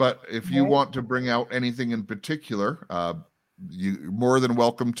 but if you want to bring out anything in particular, you're more than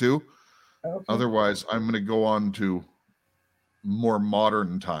welcome to. Okay. Otherwise, I'm going to go on to more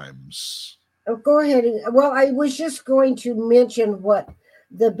modern times. Oh, go ahead. Well, I was just going to mention what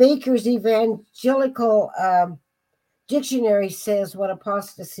the Baker's Evangelical Dictionary says what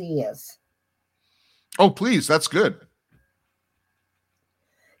apostasy is. Oh, please. That's good.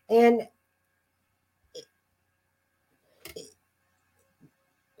 And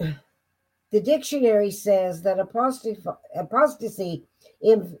the dictionary says that apostasy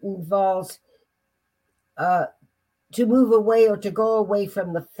involves to move away or to go away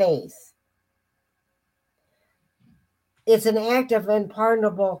from the faith. It's an act of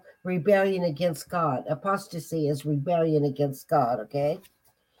unpardonable rebellion against God. Apostasy is rebellion against God, okay?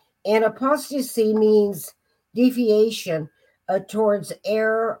 And apostasy means deviation towards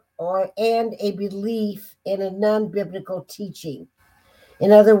error and a belief in a non-biblical teaching.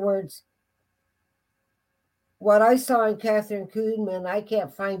 In other words, what I saw in Catherine Kuhlman, I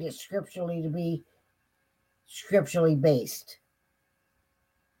can't find it scripturally to be scripturally based.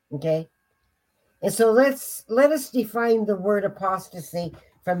 Okay? And so let us define the word apostasy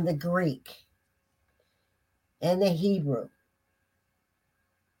from the Greek and the Hebrew.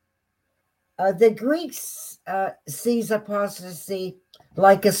 The Greeks sees apostasy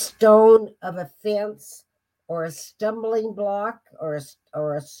like a stone of offense or a stumbling block or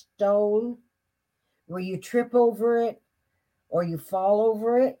a stone where you trip over it or you fall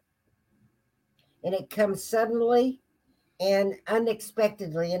over it, and it comes suddenly and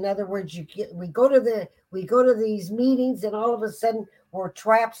unexpectedly. In other words, we go to these meetings, and all of a sudden we're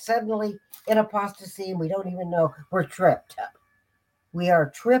trapped suddenly in apostasy, and we don't even know we're tripped up. We are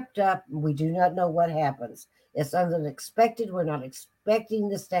tripped up, and we do not know what happens. It's unexpected. We're not expecting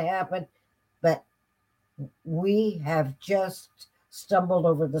this to happen, but we have just stumbled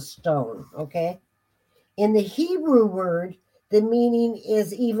over the stone, okay? In the Hebrew word, the meaning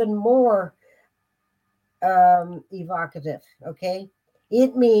is even more evocative, okay?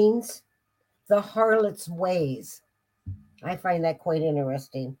 It means the harlot's ways. I find that quite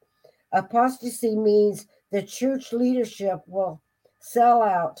interesting. Apostasy means the church leadership will sell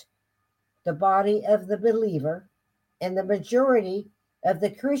out the body of the believer, and the majority of the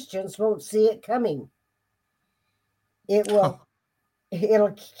Christians won't see it coming. It'll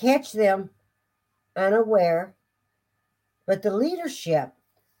catch them unaware, but the leadership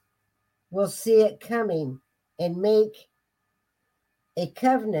will see it coming and make a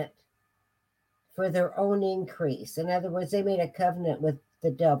covenant for their own increase. In other words, they made a covenant with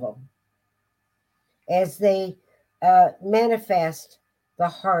the devil as they manifest the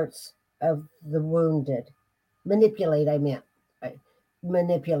hearts of the wounded. Manipulate as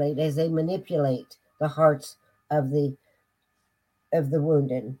they manipulate the hearts of the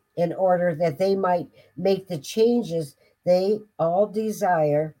wounded in order that they might make the changes they all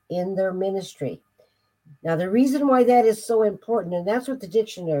desire in their ministry. Now, the reason why that is so important, and that's what the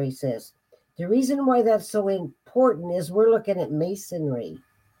dictionary says, the reason why that's so important is we're looking at masonry.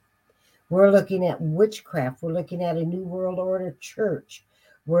 We're looking at witchcraft. We're looking at a New World Order church.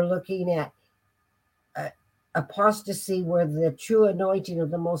 We're looking at apostasy where the true anointing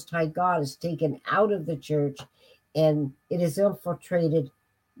of the Most High God is taken out of the church and it is infiltrated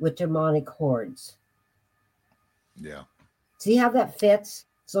with demonic hordes. Yeah. See how that fits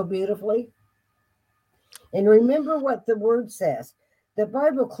so beautifully? And remember what the word says. The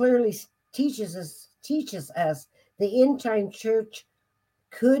Bible clearly teaches us the end time church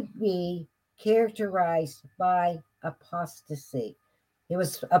could be characterized by apostasy. It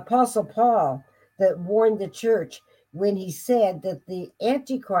was Apostle Paul that warned the church when he said that the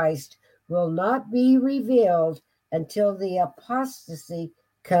Antichrist will not be revealed until the apostasy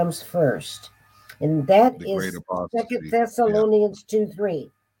comes first. And that is 2 Thessalonians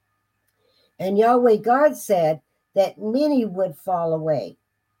 2:3. And Yahweh God said that many would fall away.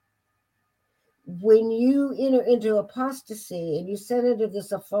 When you enter into apostasy and you set into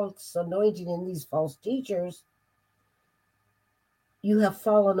this false anointing and these false teachers, you have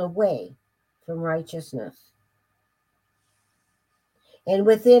fallen away from righteousness. And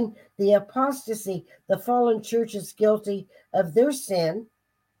within the apostasy, the fallen church is guilty of their sin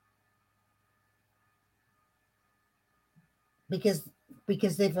because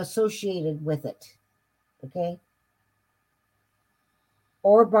they've associated with it, okay?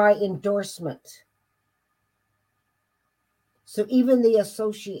 Or by endorsement. So even the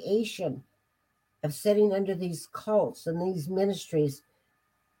association of sitting under these cults and these ministries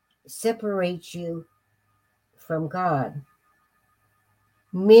separates you from God.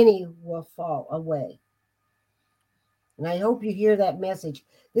 Many will fall away. And I hope you hear that message.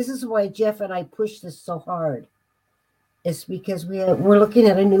 This is why Jeff and I push this so hard. It's because we're looking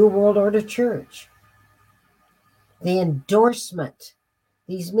at a New World Order church. The endorsement,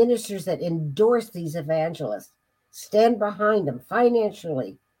 these ministers that endorse these evangelists, stand behind them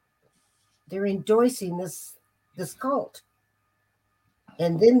financially. They're endorsing this cult.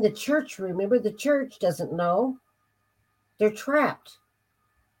 And then the church, remember, the church doesn't know. They're trapped.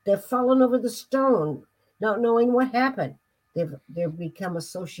 They've fallen over the stone, not knowing what happened. They've become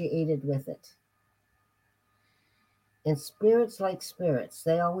associated with it. And spirits like spirits.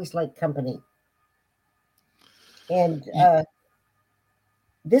 They always like company. And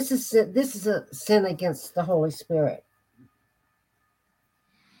this is a sin against the Holy Spirit.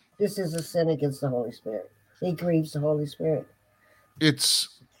 This is a sin against the Holy Spirit. It grieves the Holy Spirit.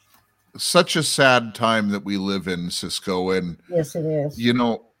 It's such a sad time that we live in, Cisco. And yes, it is. You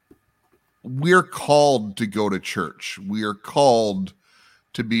know, we're called to go to church. We are called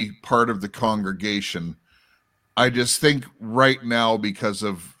to be part of the congregation. I just think right now, because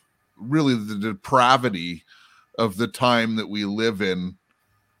of really the depravity of the time that we live in,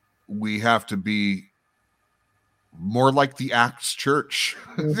 we have to be more like the Acts church.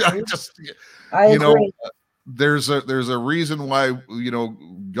 Mm-hmm. I agree. There's a reason why,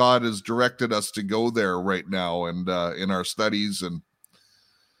 God has directed us to go there right now and in our studies. And,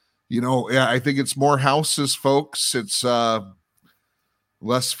 I think it's more houses, folks. It's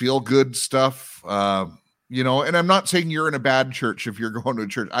less feel good stuff. And I'm not saying you're in a bad church if you're going to a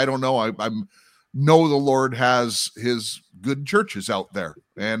church. I don't know. I know the Lord has his good churches out there.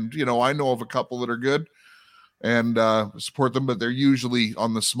 And, I know of a couple that are good and support them, but they're usually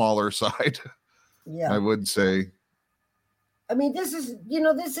on the smaller side. Yeah, I would say. I mean, this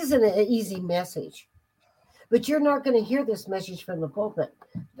isn't an easy message, but you're not going to hear this message from the pulpit,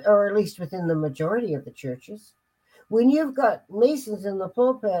 or at least within the majority of the churches. When you've got Masons in the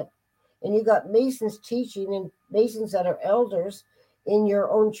pulpit and you've got Masons teaching and Masons that are elders in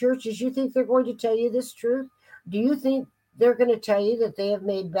your own churches, you think they're going to tell you this truth? Do you think they're going to tell you that they have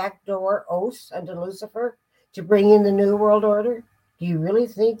made backdoor oaths unto Lucifer to bring in the New World Order? Do you really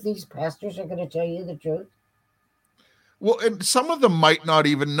think these pastors are going to tell you the truth? Well, and some of them might not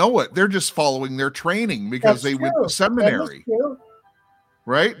even know it. They're just following their training because they went to seminary.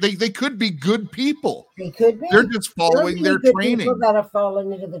 Right? They could be good people. They could be. They're just following their training. People that have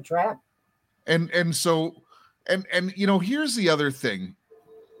fallen into the trap. And so here's the other thing.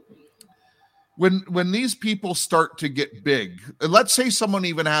 When these people start to get big, and let's say someone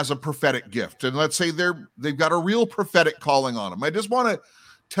even has a prophetic gift, and let's say they've got a real prophetic calling on them. I just want to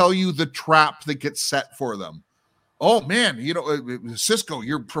tell you the trap that gets set for them. Oh man, Cisco,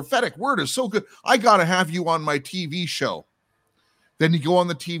 your prophetic word is so good. I got to have you on my TV show. Then you go on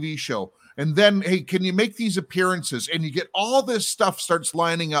the TV show, and then, hey, can you make these appearances? And you get all this stuff starts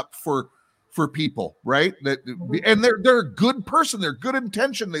lining up for people, right? And they're a good person. They're good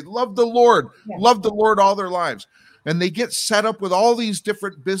intention. They love the Lord, love the Lord all their lives. And they get set up with all these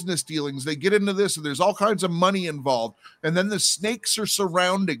different business dealings. They get into this, and there's all kinds of money involved. And then the snakes are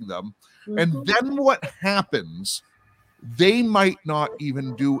surrounding them. Mm-hmm. And then what happens? They might not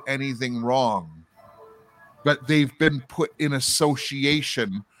even do anything wrong, but they've been put in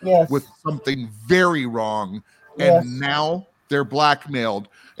association with something very wrong. And now they're blackmailed.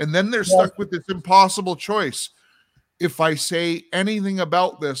 And then they're stuck with this impossible choice. If I say anything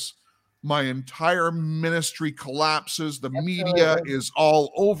about this, my entire ministry collapses. The media is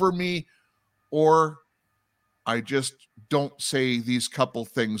all over me. Or I just don't say these couple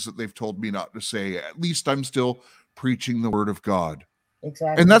things that they've told me not to say. At least I'm still preaching the word of God.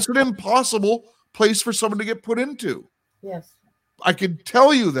 Exactly. And that's an impossible place for someone to get put into. Yes. I can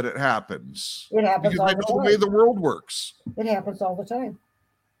tell you that it happens. It happens all the time. Because I know the way the world works. It happens all the time.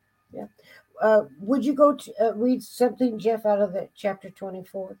 Yeah. Would you go to read something, Jeff, out of the chapter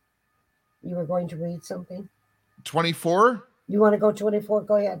 24? You were going to read something? 24? You want to go 24?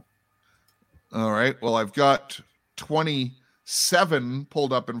 Go ahead. All right. Well, I've got 27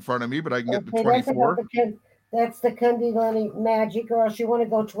 pulled up in front of me, but I can get to 24. That's the Kundalini magic, or else you want to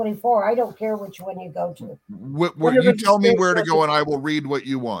go 24. I don't care which one you go to. You tell me where to go, and I will read what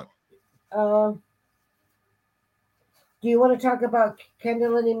you want. Do you want to talk about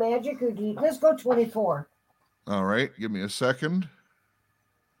Kundalini magic, or let's go 24? All right. Give me a second.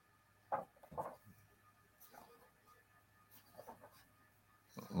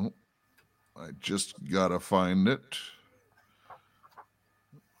 Oh, I just got to find it.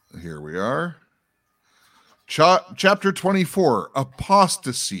 Here we are. Chapter 24,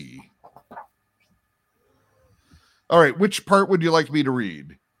 Apostasy. All right, which part would you like me to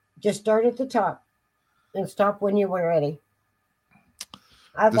read? Just start at the top and stop when you were ready.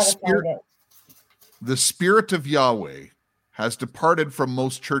 I've got to find it. The Spirit of Yahweh has departed from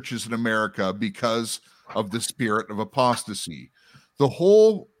most churches in America because of the spirit of apostasy. The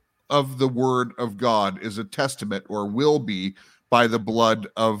whole of the Word of God is a testament, or will be, by the blood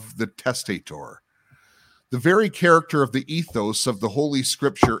of the testator. The very character of the ethos of the Holy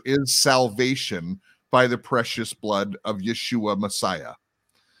Scripture is salvation by the precious blood of Yeshua Messiah.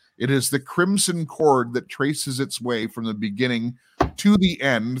 It is the crimson cord that traces its way from the beginning to the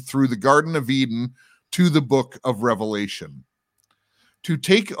end through the Garden of Eden to the book of Revelation. To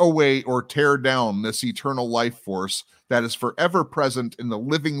take away or tear down this eternal life force that is forever present in the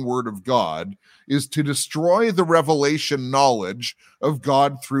living Word of God is to destroy the revelation knowledge of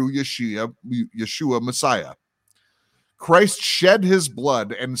God through Yeshua Messiah. Christ shed his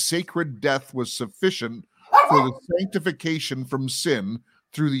blood, and sacred death was sufficient for the sanctification from sin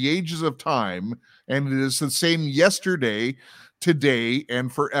through the ages of time, and it is the same yesterday, today,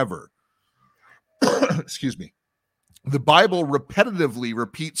 and forever. Excuse me. The Bible repetitively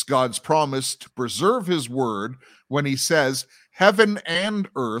repeats God's promise to preserve his word when he says, "Heaven and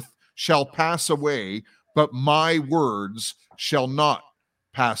earth shall pass away, but my words shall not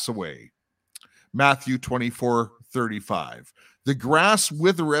pass away." Matthew 24:35. The grass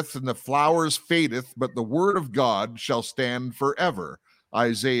withereth and the flowers fadeth, but the word of God shall stand forever.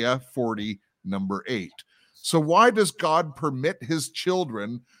 Isaiah 40:8. So why does God permit his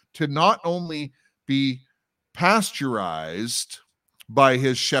children to not only be pasteurized by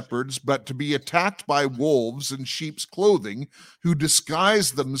his shepherds, but to be attacked by wolves in sheep's clothing, who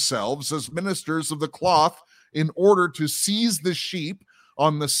disguise themselves as ministers of the cloth in order to seize the sheep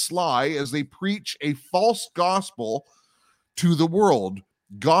on the sly as they preach a false gospel to the world?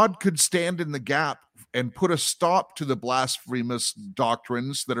 God could stand in the gap and put a stop to the blasphemous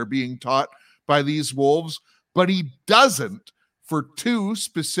doctrines that are being taught by these wolves, but he doesn't, for two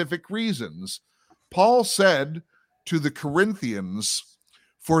specific reasons. Paul said to the Corinthians,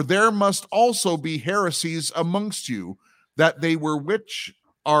 "For there must also be heresies amongst you, that they were which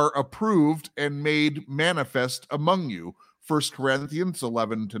are approved and made manifest among you." 1 Corinthians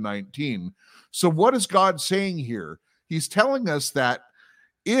 11-19. So what is God saying here? He's telling us that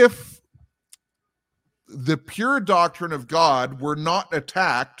if the pure doctrine of God were not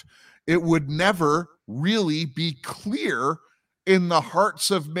attacked, it would never really be clear in the hearts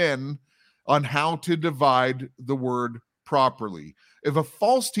of men on how to divide the word properly. If a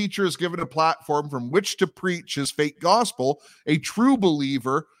false teacher is given a platform from which to preach his fake gospel, a true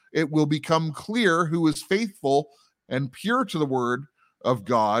believer, it will become clear who is faithful and pure to the word of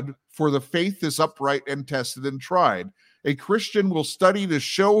God, for the faith is upright and tested and tried. A Christian will study to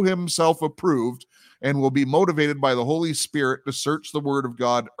show himself approved and will be motivated by the Holy Spirit to search the word of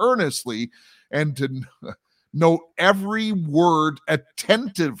God earnestly and to note every word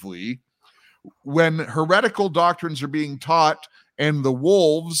attentively. When heretical doctrines are being taught and the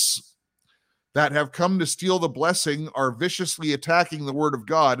wolves that have come to steal the blessing are viciously attacking the word of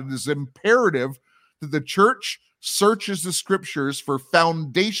God, it is imperative that the church searches the scriptures for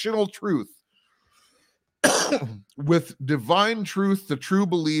foundational truth. With divine truth, the true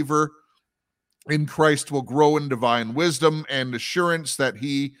believer in Christ will grow in divine wisdom and assurance that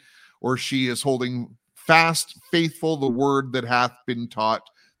he or she is holding fast, faithful, the word that hath been taught,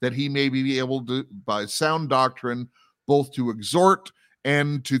 that he may be able to, by sound doctrine, both to exhort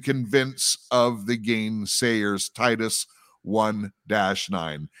and to convince of the gainsayers. Titus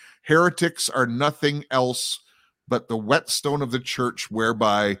 1-9. Heretics are nothing else but the whetstone of the church,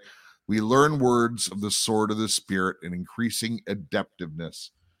 whereby we learn words of the sword of the Spirit and increasing adaptiveness.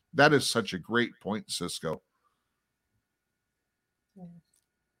 That is such a great point, Cisco.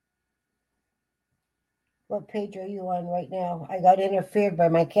 What page are you on right now? I got interfered by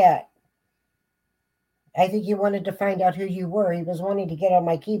my cat. I think he wanted to find out who you were. He was wanting to get on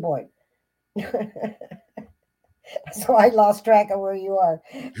my keyboard. So I lost track of where you are.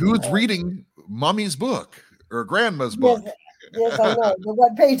 Who's reading Mommy's book or Grandma's book? Yes, I know. The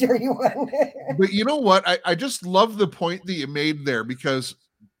what page are you on? But you know what? I just love the point that you made there, because,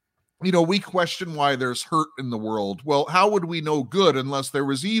 you know, we question why there's hurt in the world. Well, how would we know good unless there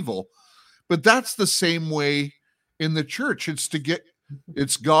was evil? But that's the same way in the church.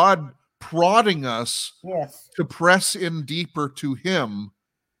 It's God prodding us Yes. to press in deeper to him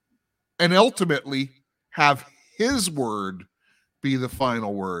and ultimately have his word be the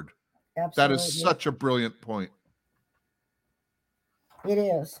final word. Absolutely. That is such a brilliant point. It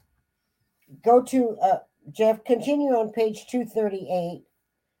is. Go to, Jeff, continue on page 238,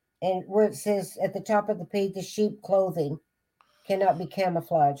 and where it says at the top of the page, the sheep clothing cannot be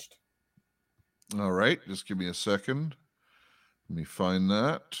camouflaged. All right, just give me a second. Let me find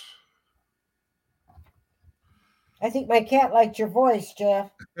that. I think my cat liked your voice,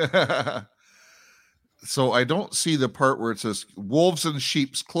 Jeff. So I don't see the part where it says wolves in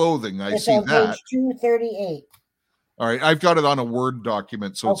sheep's clothing. I It's see on that. page 238. All right, I've got it on a Word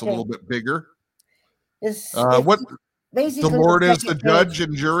document, so it's a Okay. little bit bigger. It's What basically the Lord is the second judge page.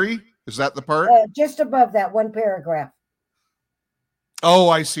 and jury? Is that the part? Just above that one paragraph. Oh,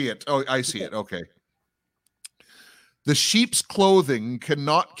 I see it. Oh, I see it. Okay. The sheep's clothing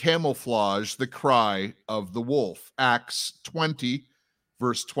cannot camouflage the cry of the wolf. Acts 20,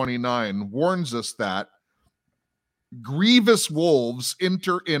 verse 29 warns us that grievous wolves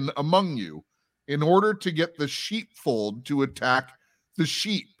enter in among you in order to get the sheepfold to attack the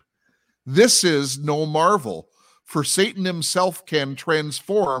sheep. This is no marvel, for Satan himself can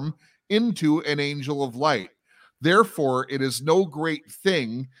transform into an angel of light. Therefore, it is no great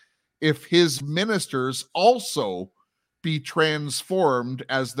thing if his ministers also be transformed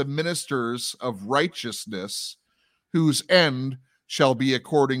as the ministers of righteousness, whose end shall be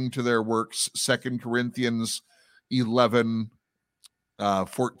according to their works. 2 Corinthians 11,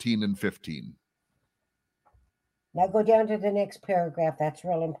 14 and 15. Now go down to the next paragraph. That's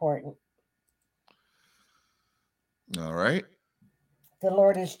real important. All right. The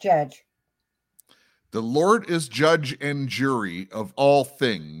Lord is judge. The Lord is judge and jury of all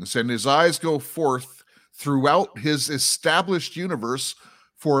things, and his eyes go forth throughout his established universe,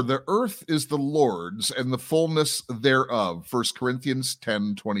 for the earth is the Lord's and the fullness thereof. 1 Corinthians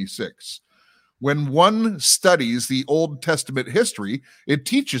 10:26. When one studies the Old Testament history, it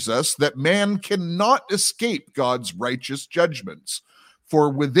teaches us that man cannot escape God's righteous judgments. For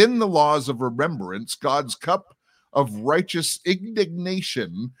within the laws of remembrance, God's cup of righteous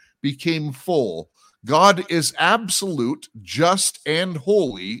indignation became full. God is absolute, just, and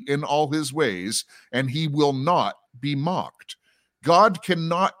holy in all his ways, and he will not be mocked. God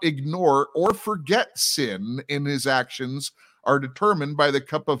cannot ignore or forget sin, in his actions are determined by the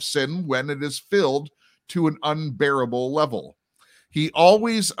cup of sin when it is filled to an unbearable level. He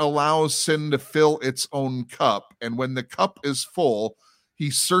always allows sin to fill its own cup, and when the cup is full,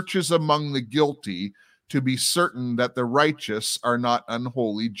 he searches among the guilty to be certain that the righteous are not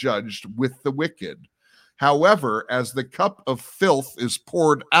unholy judged with the wicked. However, as the cup of filth is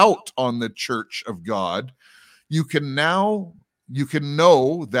poured out on the church of God, you can know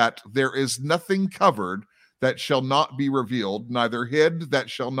that there is nothing covered that shall not be revealed, neither hid that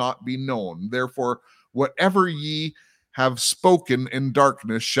shall not be known. Therefore, whatever ye have spoken in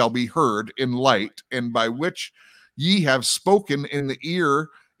darkness shall be heard in light, and by which ye have spoken in the ear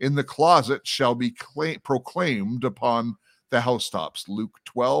in the closet shall be proclaimed upon the housetops. Luke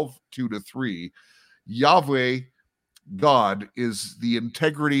 12, 2-3. Yahweh God is the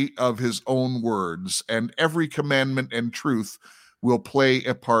integrity of his own words, and every commandment and truth will play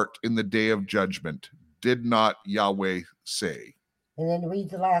a part in the day of judgment. Did not Yahweh say? And then read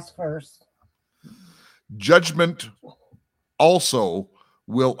the last verse. Judgment also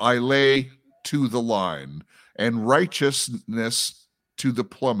will I lay to the line, and righteousness to the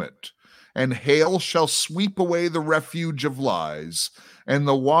plummet. And hail shall sweep away the refuge of lies, and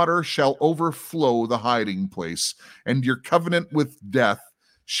the water shall overflow the hiding place, and your covenant with death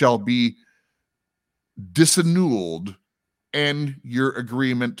shall be disannulled, and your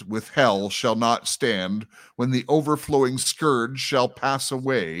agreement with hell shall not stand. When the overflowing scourge shall pass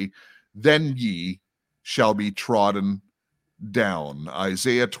away, then ye shall be trodden down.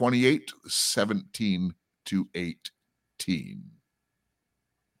 Isaiah 28, 17-18.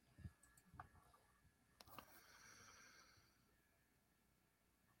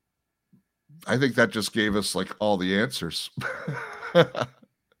 I think that just gave us like all the answers.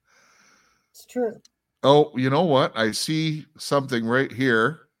 It's true. Oh, you know what? I see something right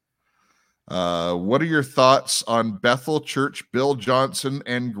here. What are your thoughts on Bethel Church, Bill Johnson,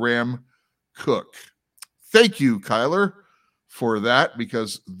 and Graham Cook? thank you, Kyler, for that,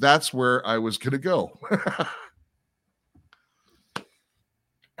 because that's where I was going to go.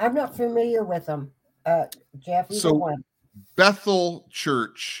 I'm not familiar with them, Jeff. Either So- one. Bethel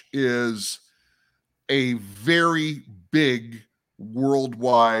Church is a very big,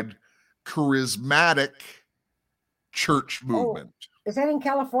 worldwide, charismatic church movement. Is that in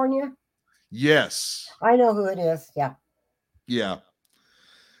California? Yes. I know who it is. Yeah. Yeah.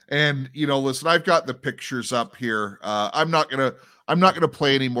 And listen, I've got the pictures up here. I'm not gonna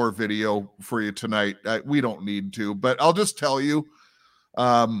play any more video for you tonight. We don't need to, but I'll just tell you.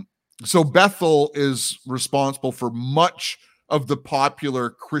 So Bethel is responsible for much of the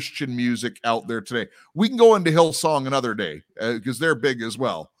popular Christian music out there today. We can go into Hillsong another day because they're big as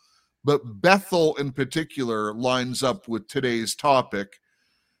well. But Bethel in particular lines up with today's topic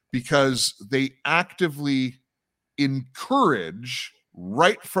because they actively encourage,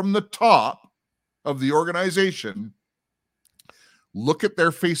 right from the top of the organization, look at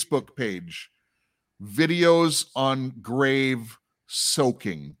their Facebook page, videos on grave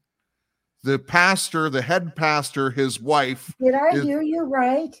soaking. The pastor, the head pastor, his wife. Did I hear you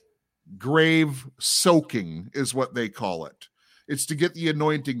right? Grave soaking is what they call it. It's to get the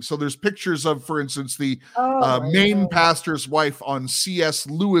anointing. So there's pictures of, for instance, the main pastor's wife on C.S.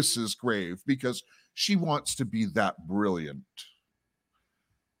 Lewis's grave because she wants to be that brilliant.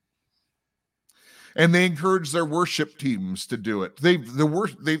 And they encourage their worship teams to do it. They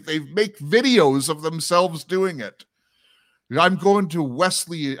make videos of themselves doing it. I'm going to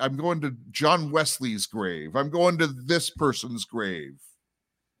Wesley. I'm going to John Wesley's grave. I'm going to this person's grave.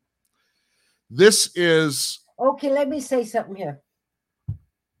 This is... Okay, let me say something here.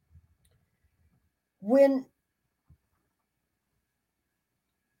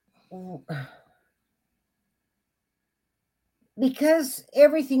 Because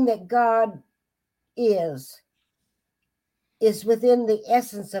everything that God is within the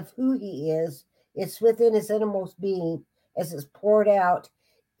essence of who he is, it's within his innermost being, as it's poured out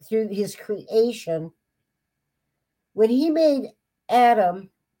through his creation. When he made Adam,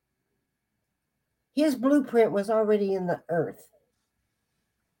 his blueprint was already in the earth.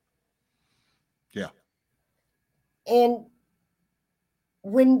 Yeah. And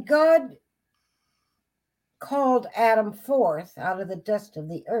when God called Adam forth out of the dust of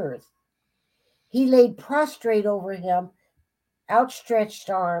the earth, he laid prostrate over him, outstretched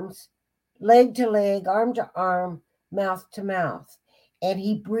arms, leg to leg, arm to arm, mouth to mouth, and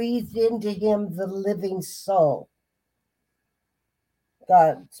he breathed into him the living soul.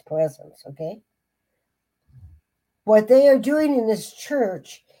 God's presence, okay? What they are doing in this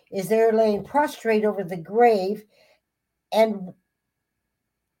church is they're laying prostrate over the grave and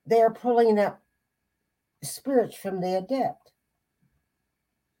they're pulling up spirits from the dead.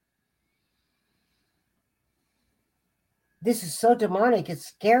 This is so demonic, it's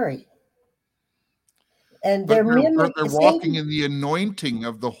scary. And they're walking in the anointing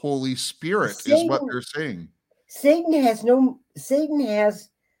of the Holy Spirit, is what they're saying. Satan has no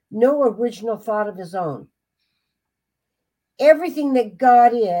original thought of his own. Everything that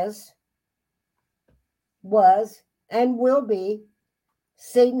God is, was, and will be,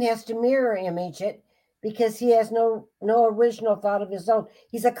 Satan has to mirror image it because he has no original thought of his own.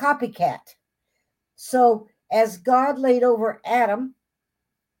 He's a copycat. So as God laid over Adam,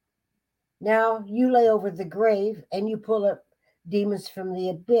 now you lay over the grave and you pull up demons from the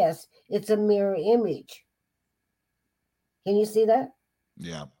abyss. It's a mirror image. Can you see that?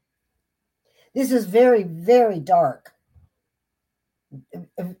 Yeah. This is very, very dark.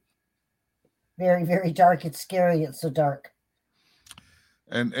 Very, very dark. It's scary. It's so dark.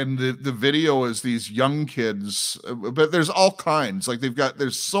 And the video is these young kids, but there's all kinds. Like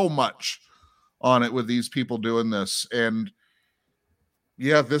there's so much on it with these people doing this. And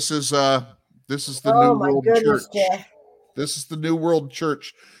yeah, this is the New World Church. Jeff. This is the New World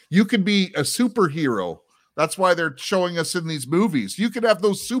Church. You can be a superhero. That's why they're showing us in these movies. You could have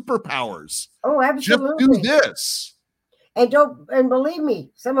those superpowers. Oh, absolutely. Just do this. And believe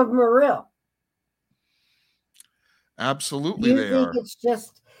me, some of them are real. Absolutely, they are. You think it's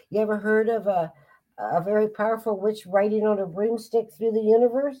just, you ever heard of a very powerful witch riding on a broomstick through the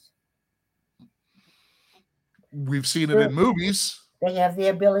universe? We've seen it in movies. They have the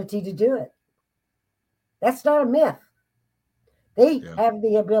ability to do it. That's not a myth. They have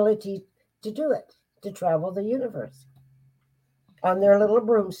the ability to do it, to travel the universe on their little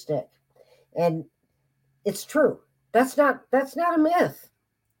broomstick. And it's true. That's not a myth.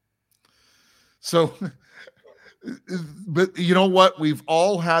 So, but you know what? We've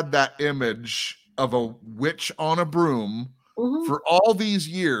all had that image of a witch on a broom for all these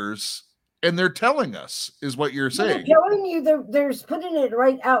years, And they're telling us, is what you're saying. They're telling you, they're putting it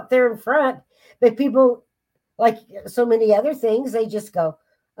right out there in front. But people, like so many other things, they just go,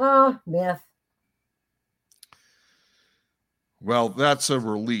 oh, myth. Well, that's a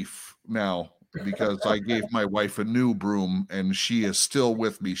relief now, because I gave my wife a new broom and she is still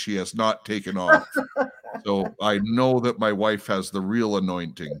with me. She has not taken off. So I know that my wife has the real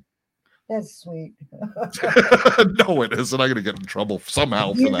anointing. That's sweet. No, it isn't. I'm going to get in trouble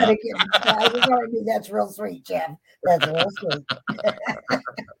somehow for that. That's real sweet, Jeff. That's real sweet.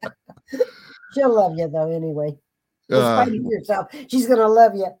 She'll love you, though, anyway. Despite yourself, she's going to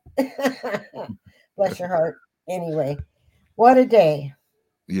love you. Bless your heart. Anyway, what a day.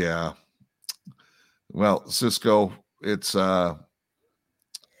 Yeah. Well, Cisco, it's I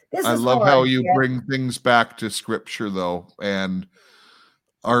love how you bring things back to scripture, though, and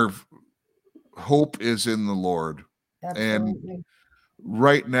our hope is in the Lord. Absolutely. And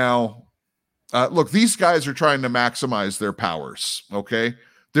right now, look, these guys are trying to maximize their powers. Okay,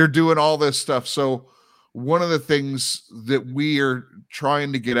 they're doing all this stuff. So one of the things that we are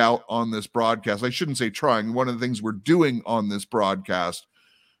trying to get out on this broadcast, I shouldn't say trying, one of the things we're doing on this broadcast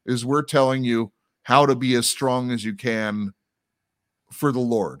is we're telling you how to be as strong as you can for the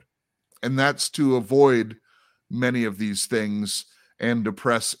Lord. And that's to avoid many of these things and to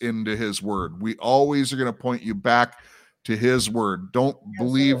press into his word. We always are going to point you back to his word. Don't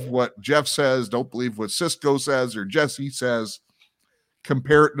believe what Jeff says. Don't believe what Cisco says or Jesse says.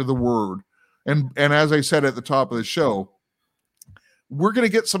 Compare it to the word. And as I said at the top of the show, we're going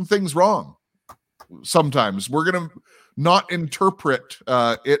to get some things wrong. Sometimes we're going to not interpret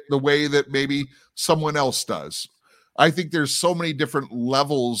it the way that maybe someone else does. I think there's so many different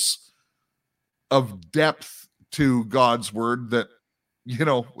levels of depth to God's word that, you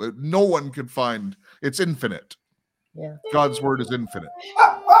know, no one could find. It's infinite. Yeah. God's word is infinite.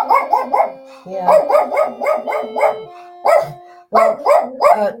 Yeah.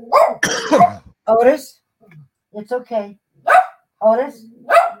 Well, Otis, it's okay. Otis.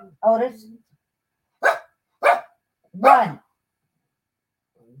 One.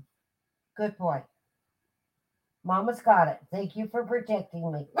 Good boy. Mama's got it. Thank you for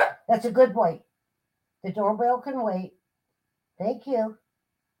protecting me. That's a good boy. The doorbell can wait. Thank you.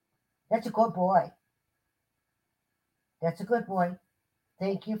 That's a good boy. That's a good boy.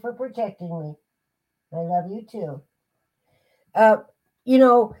 Thank you for protecting me. I love you too. You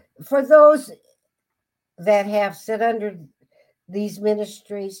know, for those that have sit under these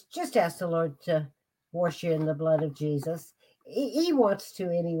ministries, just ask the Lord to wash you in the blood of Jesus. He wants to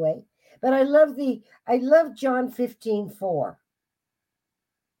anyway. But I love John 15:4.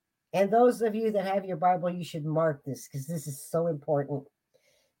 And those of you that have your Bible, you should mark this because this is so important.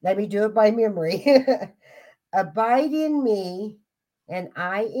 Let me do it by memory. Abide in me and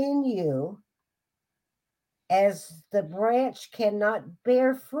I in you, as the branch cannot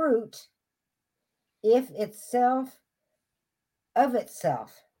bear fruit of itself, unless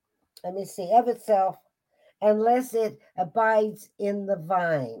it abides in the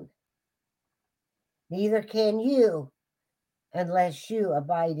vine. Neither can you unless you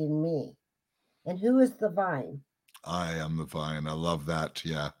abide in me. And who is the vine? I am the vine. I love that.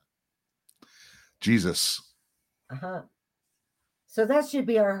 Yeah. Jesus. So that should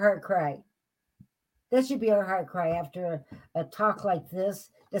be our heart cry. That should be our heart cry after a talk like this.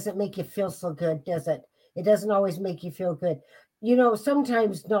 Doesn't make you feel so good, does it? It doesn't always make you feel good. You know,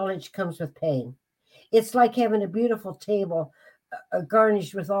 sometimes knowledge comes with pain. It's like having a beautiful table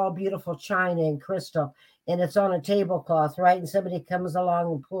garnished with all beautiful china and crystal, and it's on a tablecloth, right? And somebody comes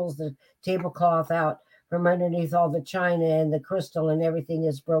along and pulls the tablecloth out from underneath all the china and the crystal, and everything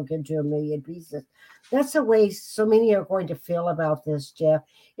is broken to a million pieces. That's the way so many are going to feel about this, Jeff,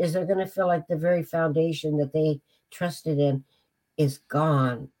 is they're going to feel like the very foundation that they trusted in is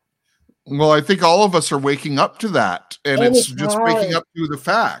gone. Well, I think all of us are waking up to that, and it's just hard. Waking up to the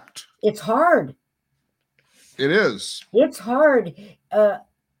fact. It's hard. It is. It's hard.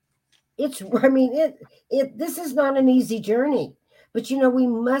 This is not an easy journey, but you know, we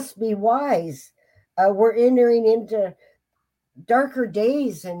must be wise. We're entering into darker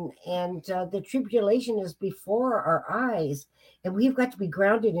days, and the tribulation is before our eyes, and we've got to be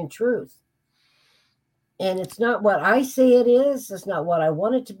grounded in truth. And it's not what I say it is. It's not what I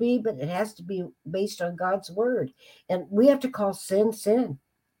want it to be, but it has to be based on God's word. And we have to call sin, sin.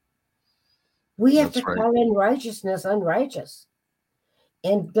 We have to call unrighteousness, unrighteous.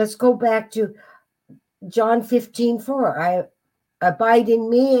 And let's go back to John 15:4. I abide in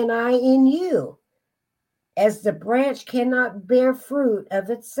me and I in you. As the branch cannot bear fruit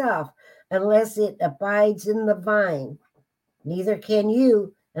of itself unless it abides in the vine, neither can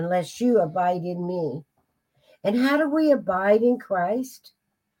you unless you abide in me. And how do we abide in Christ?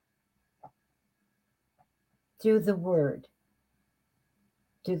 Through the Word.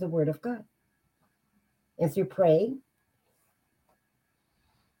 Through the Word of God. And through praying.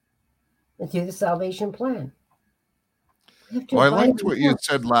 And through the salvation plan. Well, I liked what you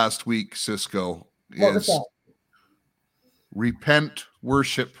said last week, Cisco. What was that? Repent,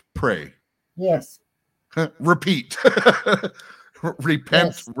 worship, pray. Yes. Repeat.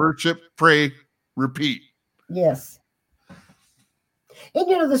 Repent, Yes. worship, pray, repeat. Yes. And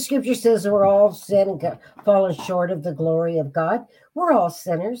you know, the scripture says we're all sinned and fallen short of the glory of God. We're all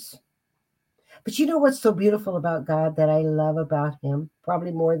sinners. But you know what's so beautiful about God that I love about him,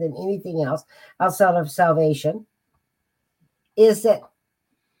 probably more than anything else outside of salvation, is that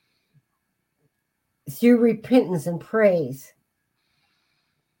through repentance and praise,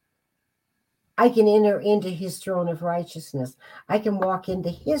 I can enter into his throne of righteousness. I can walk into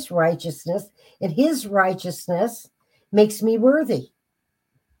his righteousness, and his righteousness makes me worthy.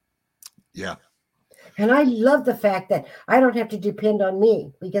 Yeah. And I love the fact that I don't have to depend on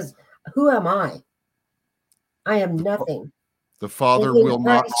me, because who am I? I am nothing. The Father will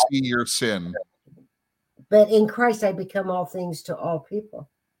not see your sin. But in Christ, I become all things to all people,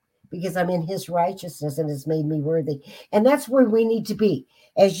 because I'm in his righteousness and has made me worthy. And that's where we need to be.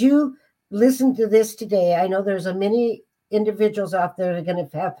 As you listen to this today, I know there's many individuals out there that are going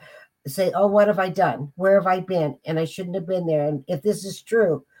to say, oh, what have I done? Where have I been? And I shouldn't have been there. And if this is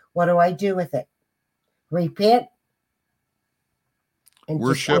true, what do I do with it? Repent and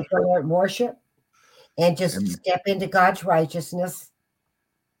worship. Worship and just step into God's righteousness.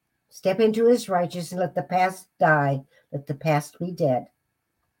 Step into his righteousness and let the past die. Let the past be dead.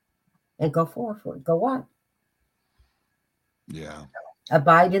 And go forward. Go on. Yeah.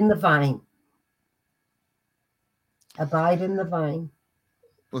 Abide in the vine. Abide in the vine.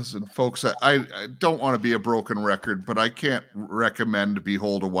 Listen, folks, I don't want to be a broken record, but I can't recommend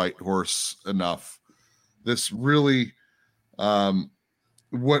Behold a White Horse enough. This really,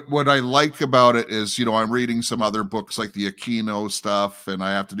 what I like about it is, you know, I'm reading some other books like the Aquino stuff, and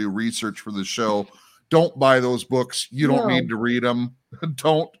I have to do research for the show. Don't buy those books. You don't need to read them.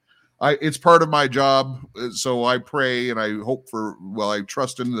 It's part of my job. So I pray and I hope I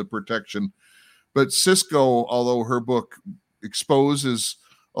trust in the protection. But Cisco, although her book exposes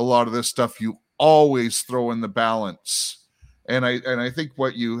a lot of this stuff, you always throw in the balance. And I think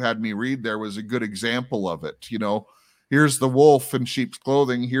what you had me read there was a good example of it. You know, here's the wolf in sheep's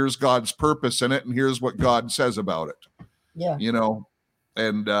clothing. Here's God's purpose in it. And here's what God says about it. Yeah. You know,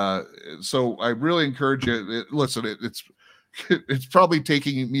 and so I really encourage you. Listen, it's probably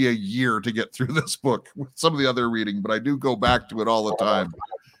taking me a year to get through this book with some of the other reading, but I do go back to it all the time.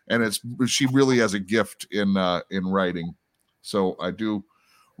 And she really has a gift in writing. So I do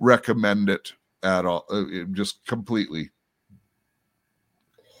recommend it at all, just completely.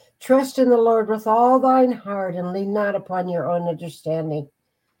 Trust in the Lord with all thine heart and lean not upon your own understanding.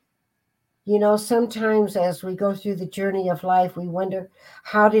 You know, sometimes as we go through the journey of life, we wonder,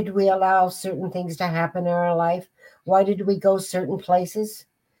 how did we allow certain things to happen in our life? Why did we go certain places?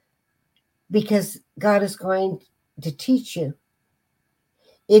 Because God is going to teach you.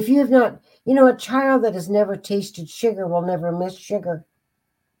 If you have not, you know, a child that has never tasted sugar will never miss sugar.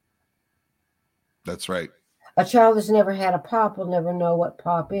 That's right. A child that's never had a pop will never know what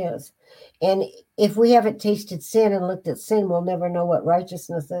pop is. And if we haven't tasted sin and looked at sin, we'll never know what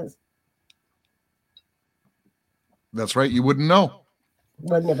righteousness is. That's right. You wouldn't know.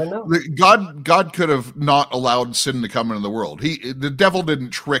 We'll never know. God could have not allowed sin to come into the world. The devil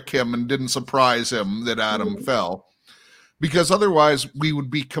didn't trick him and didn't surprise him that Adam fell, because otherwise we would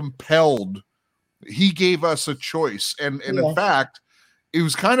be compelled. He gave us a choice. And in fact, it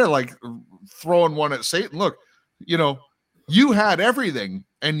was kind of like throwing one at Satan. Look, you know, you had everything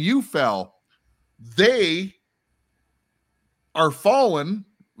and you fell. They are fallen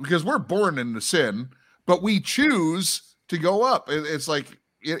because we're born into sin, but we choose to go up. It's like,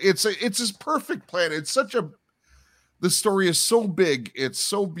 it's this perfect plan. It's the story is so big. It's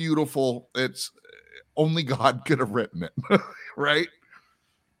so beautiful. It's only God could have written it. Right.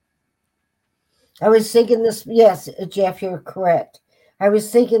 I was thinking this. Yes, Jeff, you're correct. I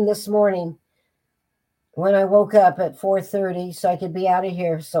was thinking this morning when I woke up at 4:30 so I could be out of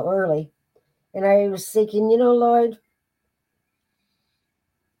here so early. And I was thinking, you know, Lord,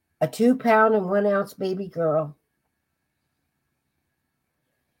 a 2-pound and 1 ounce baby girl.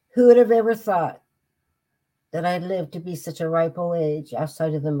 Who would have ever thought that I'd live to be such a ripe old age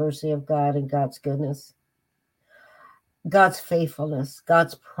outside of the mercy of God and God's goodness, God's faithfulness,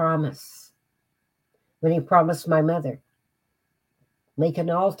 God's promise when he promised my mother make an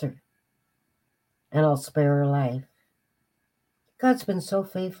altar, and I'll spare her life. God's been so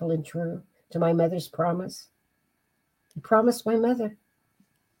faithful and true to my mother's promise. He promised my mother.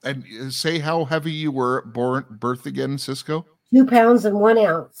 And say how heavy you were at birth again, Cisco? 2 pounds and 1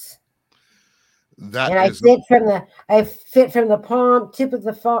 ounce. That and is I fit from the palm, tip of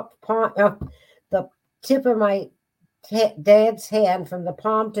the the tip of my dad's hand, from the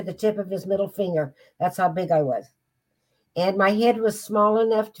palm to the tip of his middle finger. That's how big I was. And my head was small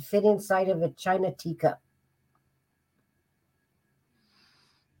enough to fit inside of a china teacup.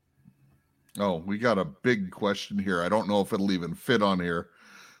 Oh, we got a big question here. I don't know if it'll even fit on here,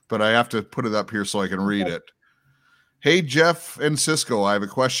 but I have to put it up here so I can read it. Hey, Jeff and Cisco, I have a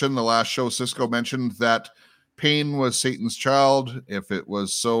question. The last show, Cisco mentioned that Pain was Satan's child. If it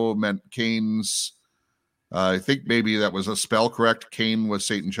was so, meant Cain's, I think maybe that was a spell, correct? Cain was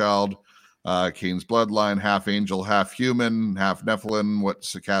Satan's child. Cain's bloodline, half angel, half human, half Nephilim,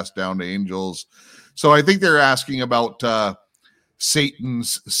 what's cast down to angels. So I think they're asking about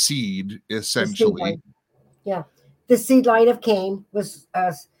Satan's seed, essentially. The seed line of Cain was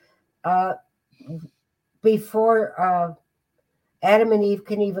before Adam and Eve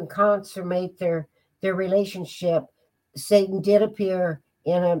can even consummate their relationship. Satan did appear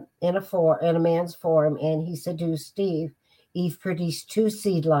in a man's form, and he seduced Eve. Eve produced 2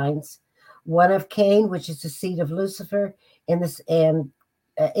 seed lines, one of Cain, which is the seed of Lucifer, and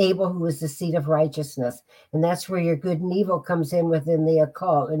Abel, who is the seed of righteousness. And that's where your good and evil comes in within the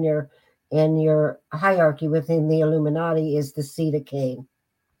occult, and your hierarchy within the Illuminati is the seed of Cain.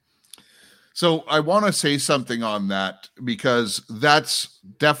 So I want to say something on that, because that's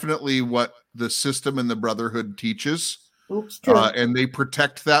definitely what the system in the Brotherhood teaches. It's true. And they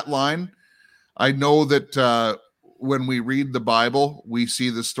protect that line. I know that when we read the Bible, we see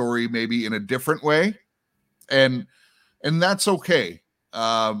the story maybe in a different way. And that's okay.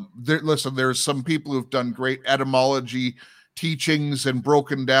 Listen, there's some people who've done great etymology teachings and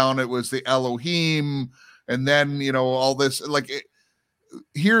broken down. It was the Elohim, and then, all this,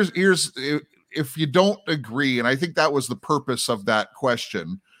 here's if you don't agree, and I think that was the purpose of that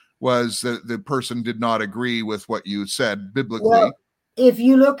question, was that the person did not agree with what you said biblically. Well, if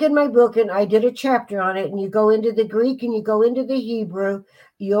you look in my book, and I did a chapter on it, and you go into the Greek and you go into the Hebrew,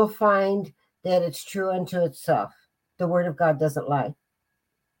 you'll find that it's true unto itself. The word of God doesn't lie.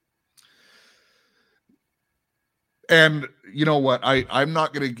 And you know what? I'm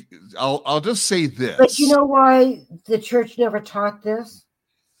not going to, I'll just say this. But you know why the church never taught this?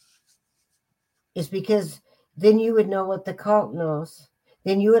 Is because then you would know what the cult knows.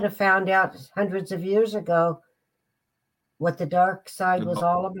 Then you would have found out hundreds of years ago what the dark side was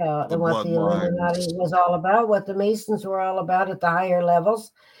all about, and what the Illuminati was all about, what the Masons were all about at the higher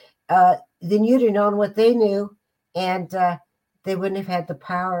levels. Then you'd have known what they knew, and they wouldn't have had the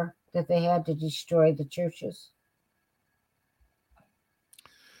power that they had to destroy the churches.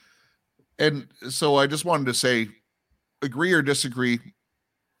 And so I just wanted to say, agree or disagree,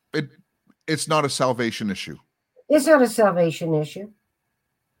 it's not a salvation issue. It's not a salvation issue.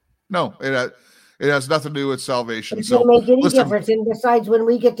 No, it has nothing to do with salvation. It doesn't make any difference. And besides, when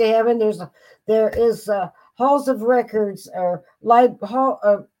we get to heaven, there is halls of records, or what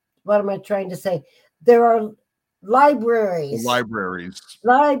am I trying to say? There are libraries.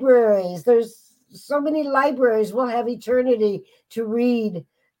 Libraries. There's so many libraries. We'll have eternity to read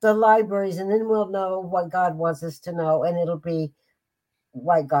the libraries, and then we'll know what God wants us to know, and it'll be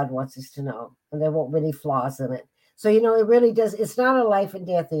what God wants us to know, and there won't be any flaws in it. So, it really does. It's not a life and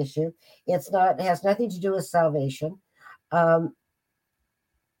death issue. It has nothing to do with salvation.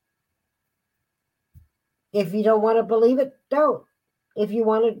 If you don't want to believe it, don't. If you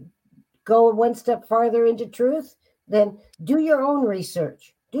want to go one step farther into truth, then do your own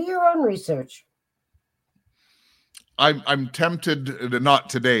research. I'm tempted, not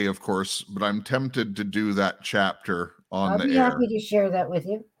today, of course, but I'm tempted to do that chapter on the air. I'll be happy to share that with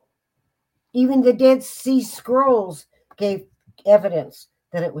you. Even the Dead Sea Scrolls gave evidence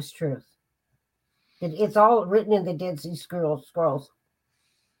that it was truth. It's all written in the Dead Sea Scrolls.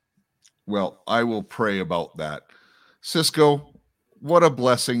 Well, I will pray about that. Cisco, what a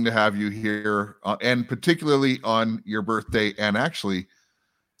blessing to have you here, and particularly on your birthday. And actually,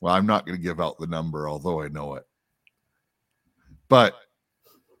 well, I'm not going to give out the number, although I know it. But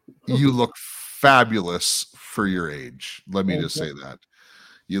you look fabulous for your age. Let me just say that.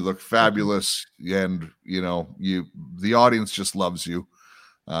 You look fabulous, and the audience just loves you.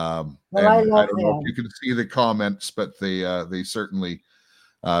 I don't know if you can see the comments, but they certainly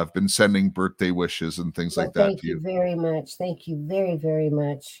have been sending birthday wishes and things like that to you. Thank you very much. Thank you very, very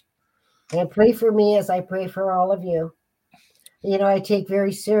much. And pray for me as I pray for all of you. I take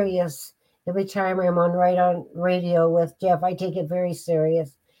very serious every time I'm on radio with Jeff. I take it very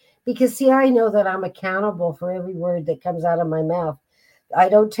serious because, see, I know that I'm accountable for every word that comes out of my mouth. I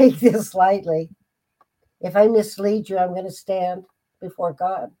don't take this lightly. If I mislead you, I'm going to stand before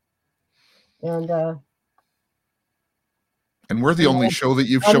God. And we're the only show that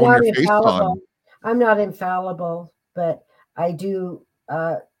you've I'm shown not your face infallible. on. I'm not infallible, but I do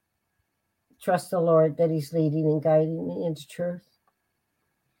trust the Lord that He's leading and guiding me into truth.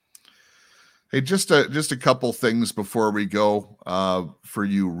 Hey, just a couple things before we go. For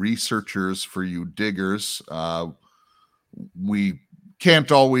you researchers, for you diggers, we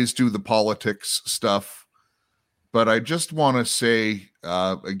can't always do the politics stuff, but I just want to say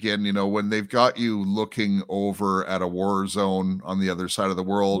again, when they've got you looking over at a war zone on the other side of the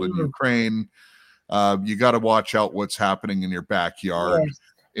world in Ukraine, you got to watch out what's happening in your backyard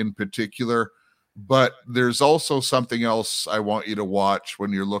in particular. But there's also something else I want you to watch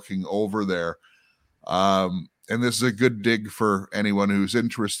when you're looking over there. And this is a good dig for anyone who's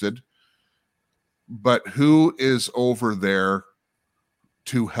interested. But who is over there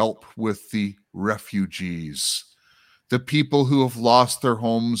to help with the refugees? The people who have lost their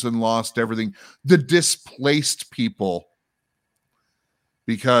homes and lost everything, the displaced people.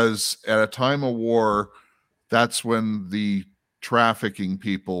 Because at a time of war, that's when the trafficking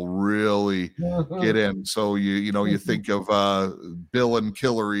people really get in. So you think of Bill and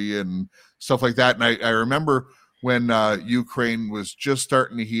Hillary and stuff like that. And I remember when Ukraine was just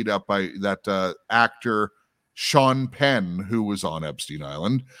starting to heat up, that actor Sean Penn, who was on Epstein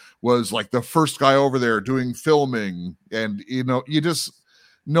Island, was like the first guy over there doing filming. And, you just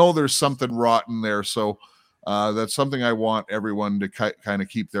know there's something rotten there. So that's something I want everyone to kind of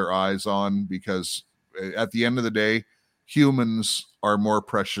keep their eyes on, because at the end of the day, humans are more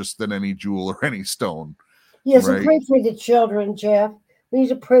precious than any jewel or any stone. Yes, right? And pray for the children, Jeff. We need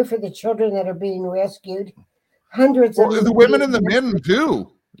to pray for the children that are being rescued. Hundreds of the women and the men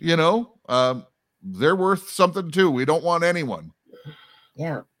too. They're worth something too. We don't want anyone.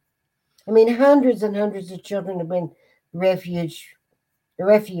 Yeah, I mean, hundreds and hundreds of children have been refuge.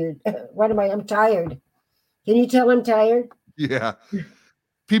 What am I? I'm tired. Can you tell I'm tired? Yeah.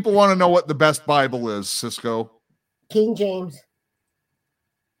 People want to know what the best Bible is, Cisco. King James.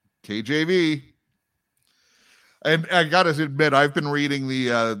 KJV. And I got to admit, I've been reading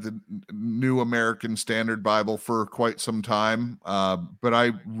the New American Standard Bible for quite some time, but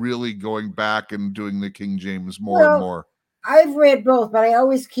I'm really going back and doing the King James more and more. I've read both, but I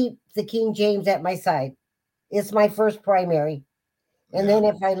always keep the King James at my side. It's my first primary. And then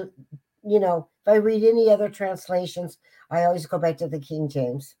if I read any other translations, I always go back to the King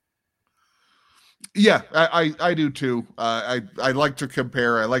James. Yeah, I do too. I like to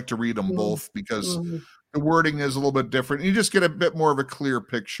compare. I like to read them both because the wording is a little bit different. You just get a bit more of a clear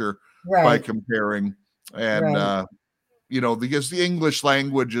picture by comparing. And, because the English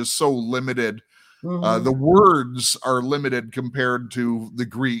language is so limited, the words are limited compared to the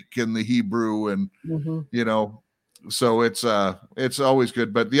Greek and the Hebrew and, so it's always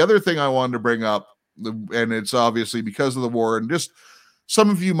good. But the other thing I wanted to bring up, and it's obviously because of the war, and just some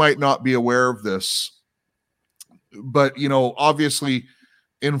of you might not be aware of this, but obviously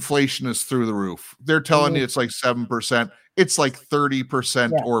inflation is through the roof. They're telling you it's like 7%. It's like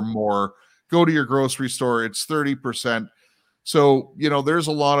 30% or more. Go to your grocery store, it's 30%. So, there's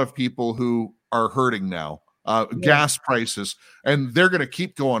a lot of people who are hurting now. Gas prices, and they're going to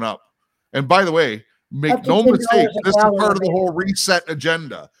keep going up. And by the way, make no mistake, this is part of the whole reset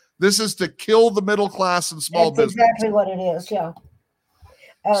agenda. This is to kill the middle class and small business. That's exactly what it is, yeah.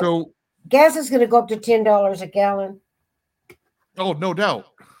 So gas is going to go up to $10 a gallon. Oh, no doubt.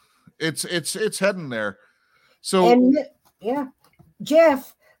 It's heading there. So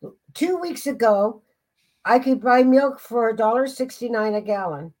Jeff, 2 weeks ago, I could buy milk for $1.69 a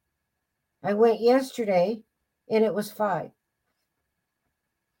gallon. I went yesterday and it was $5.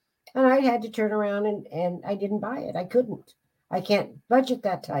 And I had to turn around and I didn't buy it. I couldn't. I can't budget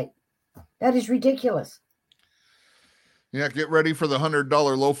that tight. That is ridiculous. Yeah, get ready for the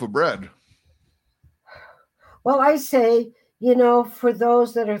 $100 loaf of bread. Well, I say, for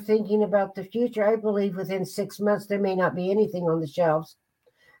those that are thinking about the future, I believe within 6 months, there may not be anything on the shelves.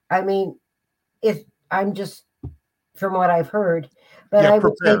 I mean, if I'm just from what I've heard, but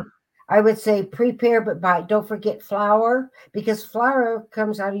I would say prepare, but buy. Don't forget flour, because flour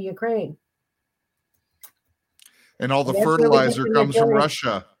comes out of Ukraine. And all the fertilizer comes from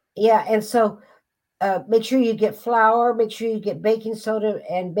Russia. Yeah. And so make sure you get flour, make sure you get baking soda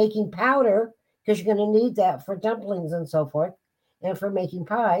and baking powder, because you're going to need that for dumplings and so forth, and for making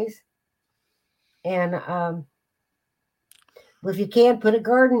pies. And If you can, put a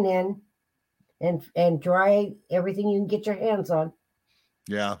garden in and dry everything you can get your hands on.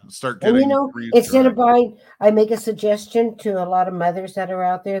 Yeah, start And getting instead of buying, I make a suggestion to a lot of mothers that are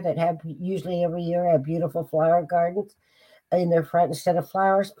out there that have usually every year have beautiful flower gardens in their front. Instead of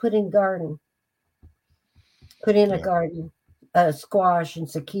flowers, put in garden. Put in a garden, squash and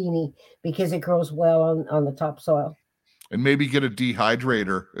zucchini, because it grows well on the topsoil. And maybe get a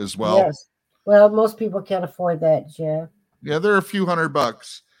dehydrator as well. Yes. Well, most people can't afford that, Jeff. Yeah, they're a few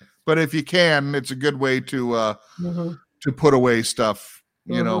 $100, but if you can, it's a good way to put away stuff,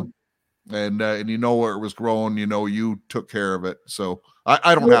 you know, and you know where it was grown, you know, you took care of it. So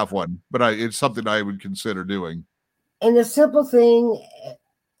I don't have one, but it's something I would consider doing. And the simple thing,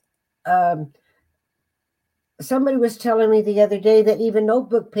 somebody was telling me the other day that even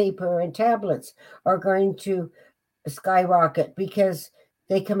notebook paper and tablets are going to skyrocket because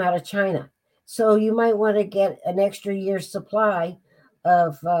they come out of China. So you might want to get an extra year's supply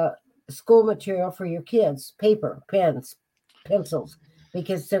of school material for your kids, paper, pens, pencils,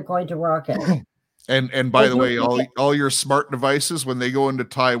 because they're going to rocket. And by the way, all your smart devices, when they go into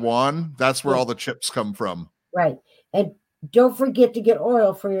Taiwan, that's where all the chips come from. Right. And don't forget to get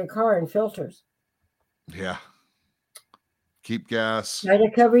oil for your car and filters. Yeah. Keep gas. Try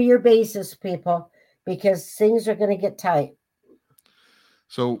to cover your bases, people, because things are going to get tight.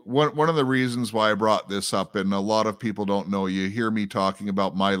 So one of the reasons why I brought this up, and a lot of people don't know, you hear me talking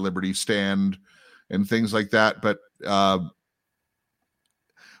about My Liberty Stand and things like that, but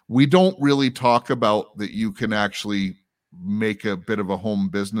we don't really talk about that you can actually make a bit of a home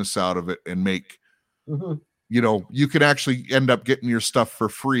business out of it and make, you know, you can actually end up getting your stuff for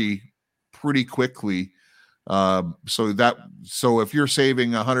free pretty quickly. So if you're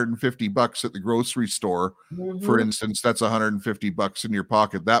saving $150 at the grocery store, for instance, that's $150 in your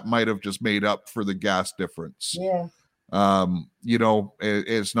pocket. That might have just made up for the gas difference. Yeah. You know,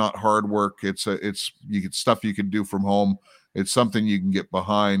 it's not hard work. It's stuff you can do from home. It's something you can get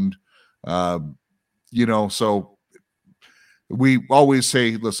behind. You know, so we always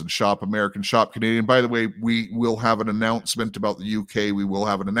say, listen, shop American, shop Canadian. By the way, we will have an announcement about the UK. We will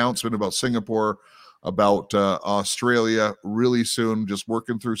have an announcement about Singapore, about Australia really soon, just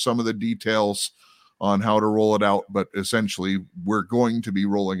working through some of the details on how to roll it out. But essentially, we're going to be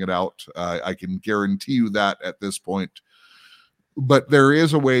rolling it out. I can guarantee you that at this point. But there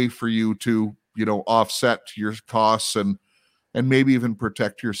is a way for you to, you know, offset your costs and maybe even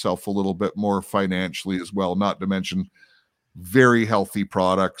protect yourself a little bit more financially as well, not to mention very healthy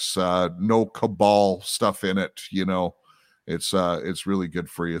products, no cabal stuff in it. You know, it's really good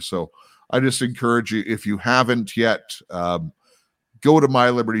for you. So I just encourage you, if you haven't yet, go to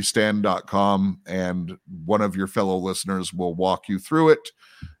mylibertystand.com and one of your fellow listeners will walk you through it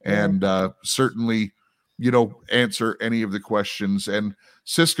and certainly, you know, answer any of the questions. And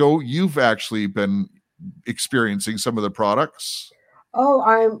Cisco, you've actually been experiencing some of the products.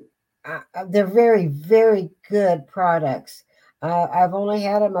 Oh, they're very, very good products. I've only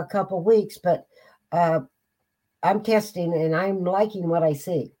had them a couple weeks, but I'm testing and I'm liking what I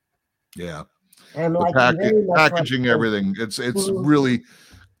see. Yeah. I'm liking packaging everything. It's really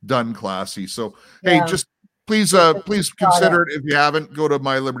done classy. So hey, just please consider it. If you haven't, go to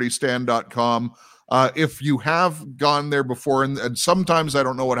mylibertystand.com. If you have gone there before, and sometimes I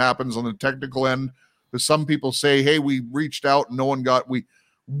don't know what happens on the technical end, but some people say, hey, we reached out and no one got, we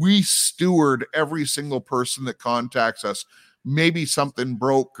steward every single person that contacts us. Maybe something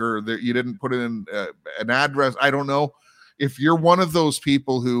broke or that you didn't put in an address. I don't know. If you're one of those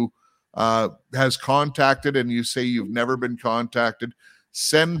people who has contacted and you say you've never been contacted,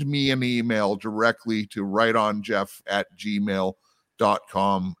 send me an email directly to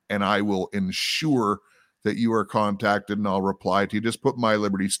rightonjeff@gmail.com and I will ensure that you are contacted and I'll reply to you. Just put My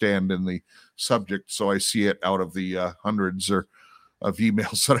Liberty Stand in the subject so I see it out of the hundreds of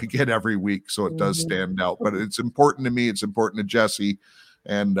emails that I get every week, so it does stand out. But it's important to me, it's important to Jesse,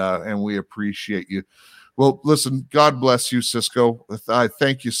 and we appreciate you. Well, listen, God bless you, Cisco. I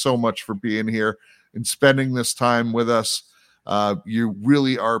thank you so much for being here and spending this time with us. You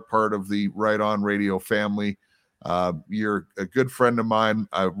really are part of the Right On Radio family. You're a good friend of mine.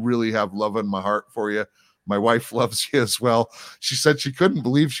 I really have love in my heart for you. My wife loves you as well. She said she couldn't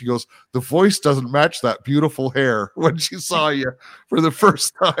believe, she goes, the voice doesn't match that beautiful hair when she saw you for the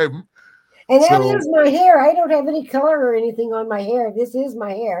first time. And that is my hair. I don't have any color or anything on my hair. This is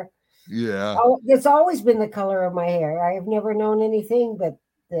my hair. Yeah. It's always been the color of my hair. I have never known anything, but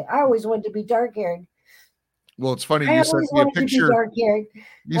I always wanted to be dark haired. Well, it's funny. You sent me a picture.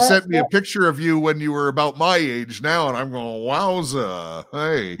 You sent me a picture of you when you were about my age now, and I'm going, wowza.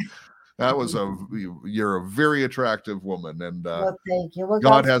 Hey. You're a very attractive woman, and Well, thank you. Well,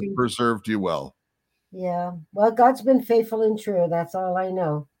 God God's has been- preserved you well. Yeah. Well, God's been faithful and true. That's all I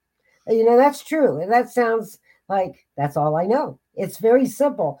know. That's true. And that sounds like that's all I know. It's very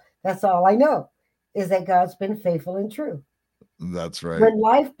simple. That's all I know is that God's been faithful and true. That's right. When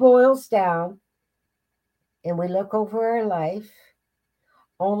life boils down and we look over our life,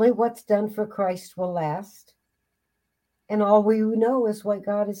 only what's done for Christ will last. And all we know is what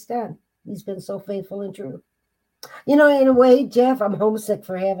God has done. He's been so faithful and true. In a way, Jeff, I'm homesick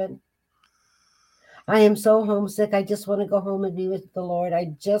for heaven. I am so homesick. I just want to go home and be with the Lord.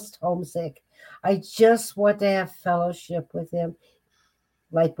 I just homesick. I just want to have fellowship with him.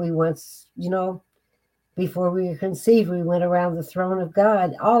 Like we once, before we were conceived, we went around the throne of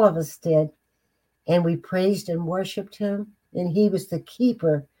God. All of us did. And we praised and worshiped him. And he was the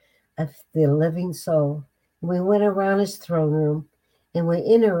keeper of the living soul. We went around his throne room and we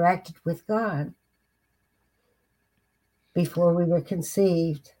interacted with God before we were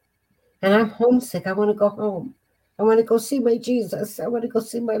conceived. And I'm homesick. I want to go home. I want to go see my Jesus. I want to go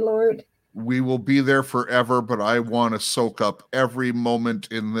see my Lord. We will be there forever, but I want to soak up every moment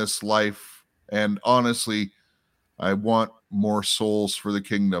in this life. And honestly, I want more souls for the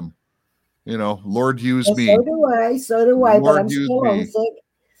kingdom. Lord, use me. So do I, Lord, but I'm still homesick.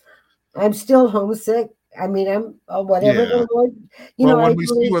 I'm still homesick. I mean, I'm whatever the Lord, when we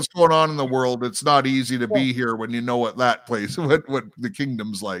see what's going on in the world, it's not easy to be here when you know what that place, what the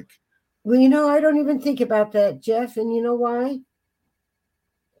kingdom's like. Well, I don't even think about that, Jeff. And you know why?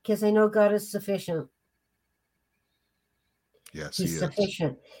 Because I know God is sufficient. Yes, He's he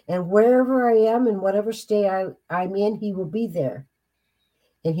sufficient. And wherever I am and whatever state I'm in, he will be there.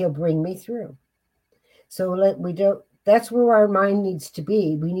 And he'll bring me through. So that's where our mind needs to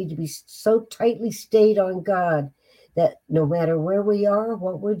be. We need to be so tightly stayed on God that no matter where we are,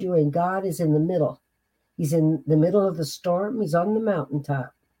 what we're doing, God is in the middle. He's in the middle of the storm. He's on the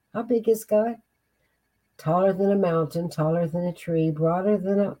mountaintop. How big is God? Taller than a mountain, taller than a tree, broader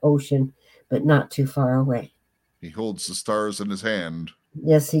than an ocean, but not too far away. He holds the stars in his hand.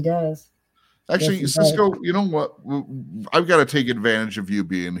 Yes, he does. Actually, Yes, he Cisco, does. you know what? I've got to take advantage of you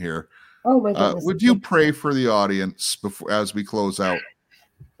being here. Oh, my goodness. Would you pray for the audience as we close out?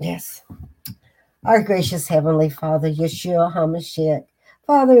 Yes. Our gracious Heavenly Father, Yeshua HaMashiach.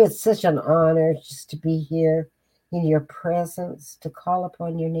 Father, it's such an honor just to be here in your presence, to call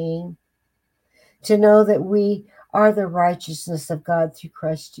upon your name, to know that we are the righteousness of God through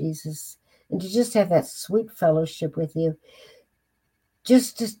Christ Jesus, and to just have that sweet fellowship with you,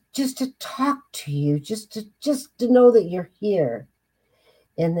 just to talk to you, just to know that you're here,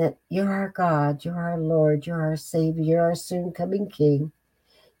 and that you're our God, you're our Lord, you're our Savior, you're our soon-coming King.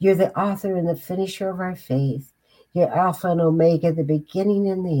 You're the author and the finisher of our faith. You're Alpha and Omega, the beginning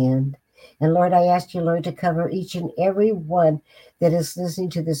and the end. And Lord, I ask you, Lord, to cover each and every one that is listening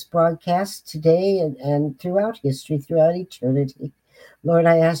to this broadcast today and throughout history, throughout eternity. Lord,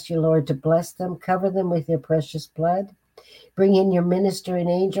 I ask you, Lord, to bless them, cover them with your precious blood. Bring in your ministering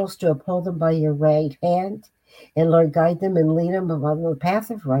angels to uphold them by your right hand. And Lord, guide them and lead them along the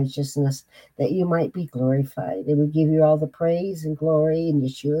path of righteousness, that you might be glorified. And we give you all the praise and glory in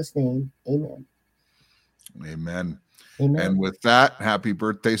Yeshua's name. Amen. Amen. Amen. And with that, happy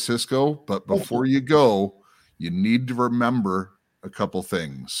birthday, Cisco. But before you go, you need to remember a couple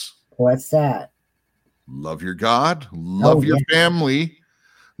things. What's that? Love your God, love your family,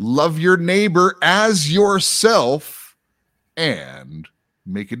 love your neighbor as yourself, and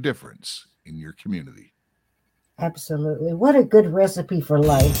make a difference in your community. Absolutely. What a good recipe for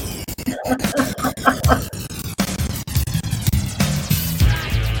life.